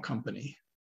multinational company.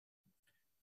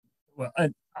 Well,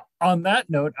 on that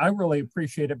note, I really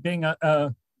appreciate it being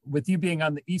with you being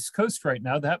on the East Coast right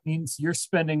now. That means you're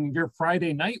spending your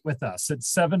Friday night with us at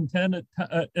 7:10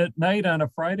 at night on a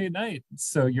Friday night.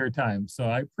 So your time. So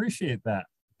I appreciate that.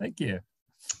 Thank you.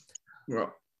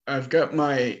 Well, I've got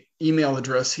my email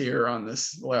address here on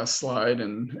this last slide,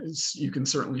 and you can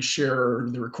certainly share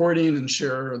the recording and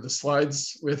share the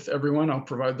slides with everyone. I'll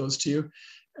provide those to you.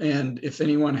 And if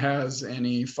anyone has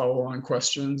any follow-on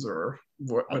questions or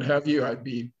what have you, I'd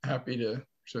be happy to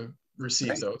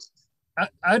receive those.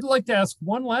 I'd like to ask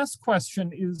one last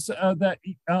question is that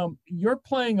you're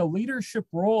playing a leadership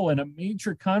role in a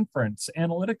major conference,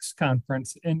 analytics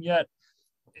conference, and yet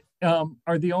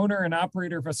are the owner and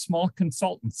operator of a small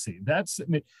consultancy.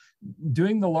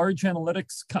 Doing the large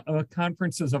analytics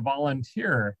conference as a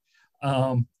volunteer,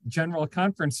 general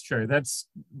conference chair, that's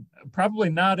probably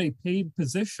not a paid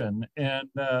position. And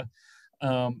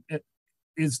it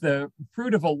is the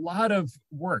fruit of a lot of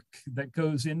work that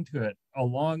goes into it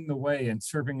along the way and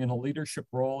serving in a leadership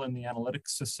role in the Analytics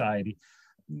Society.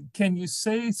 Can you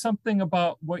say something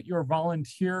about what your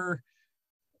volunteer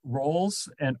roles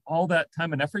and all that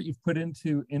time and effort you've put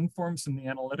into Informs in the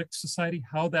Analytics Society,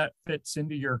 how that fits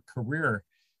into your career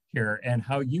here and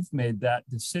how you've made that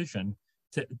decision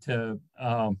to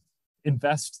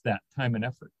invest that time and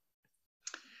effort?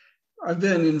 I've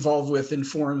been involved with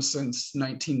Inform since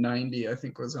 1990, I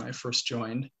think was when I first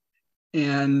joined.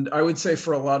 And I would say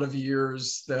for a lot of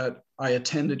years that I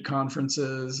attended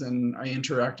conferences and I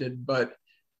interacted, but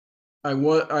I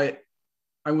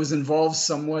was involved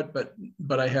somewhat,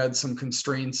 but I had some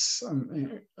constraints,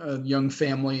 a young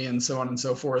family and so on and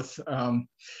so forth.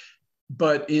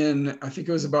 But I think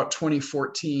it was about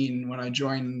 2014 when I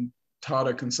joined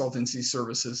Tata Consultancy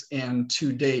Services. And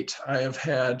to date, I have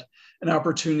had an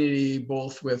opportunity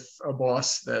both with a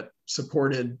boss that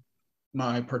supported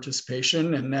my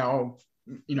participation, and now,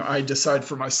 I decide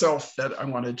for myself that I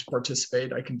wanted to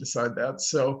participate. I can decide that.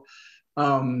 So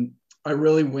I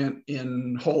really went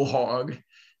in whole hog,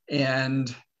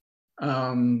 and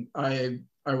I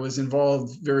was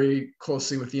involved very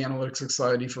closely with the Analytics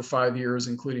Society for 5 years,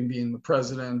 including being the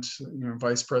president,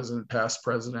 vice president, past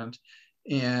president,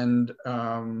 and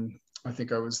I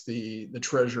think I was the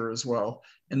treasurer as well.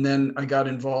 And then I got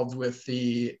involved with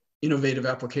the Innovative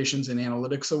Applications in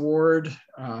Analytics Award.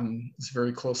 Was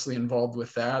very closely involved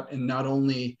with that, and not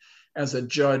only as a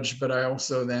judge, but I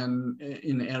also then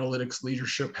in analytics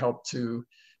leadership helped to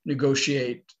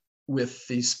negotiate with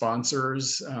the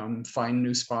sponsors, find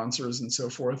new sponsors and so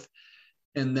forth.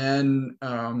 And then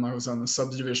I was on the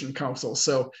subdivision council.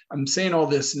 So I'm saying all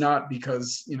this not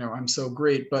because, I'm so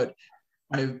great, but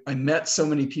I met so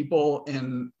many people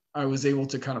and I was able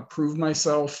to kind of prove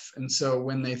myself. And so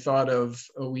when they thought of,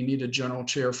 oh, we need a general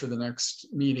chair for the next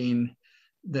meeting,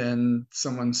 then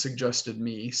someone suggested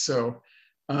me. So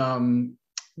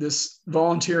this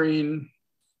volunteering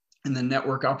and the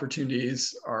network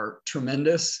opportunities are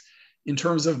tremendous. In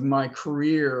terms of my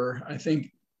career, I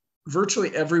think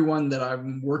virtually everyone that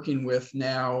I'm working with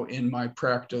now in my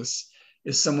practice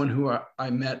is someone who I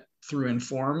met through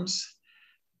Informs.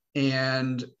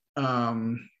 And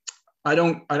I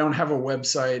don't have a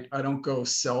website. I don't go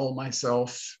sell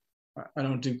myself. I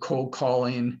don't do cold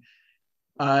calling.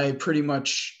 I pretty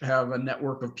much have a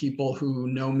network of people who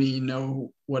know me,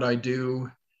 know what I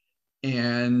do.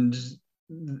 And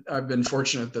I've been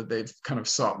fortunate that they've kind of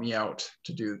sought me out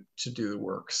to do the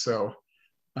work. So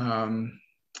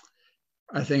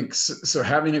I think so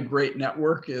having a great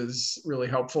network is really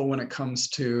helpful when it comes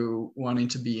to wanting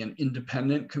to be an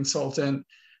independent consultant.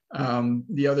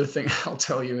 The other thing I'll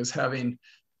tell you is having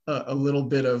a little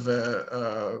bit of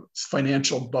a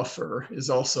financial buffer is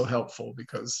also helpful,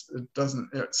 because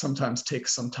it sometimes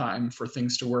takes some time for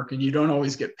things to work, and you don't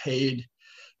always get paid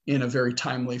in a very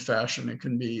timely fashion. It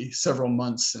can be several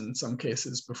months in some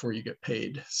cases before you get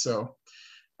paid. So,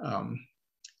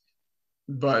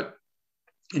 but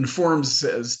Informs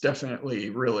has definitely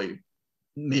really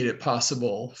made it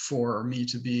possible for me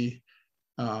to be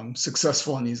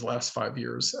successful in these last 5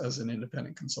 years as an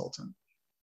independent consultant.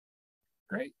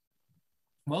 Great.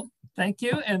 Well, thank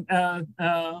you. And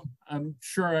I'm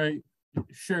sure I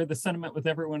share the sentiment with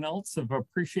everyone else of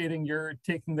appreciating your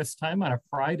taking this time on a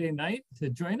Friday night to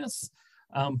join us.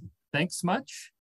 Thanks much.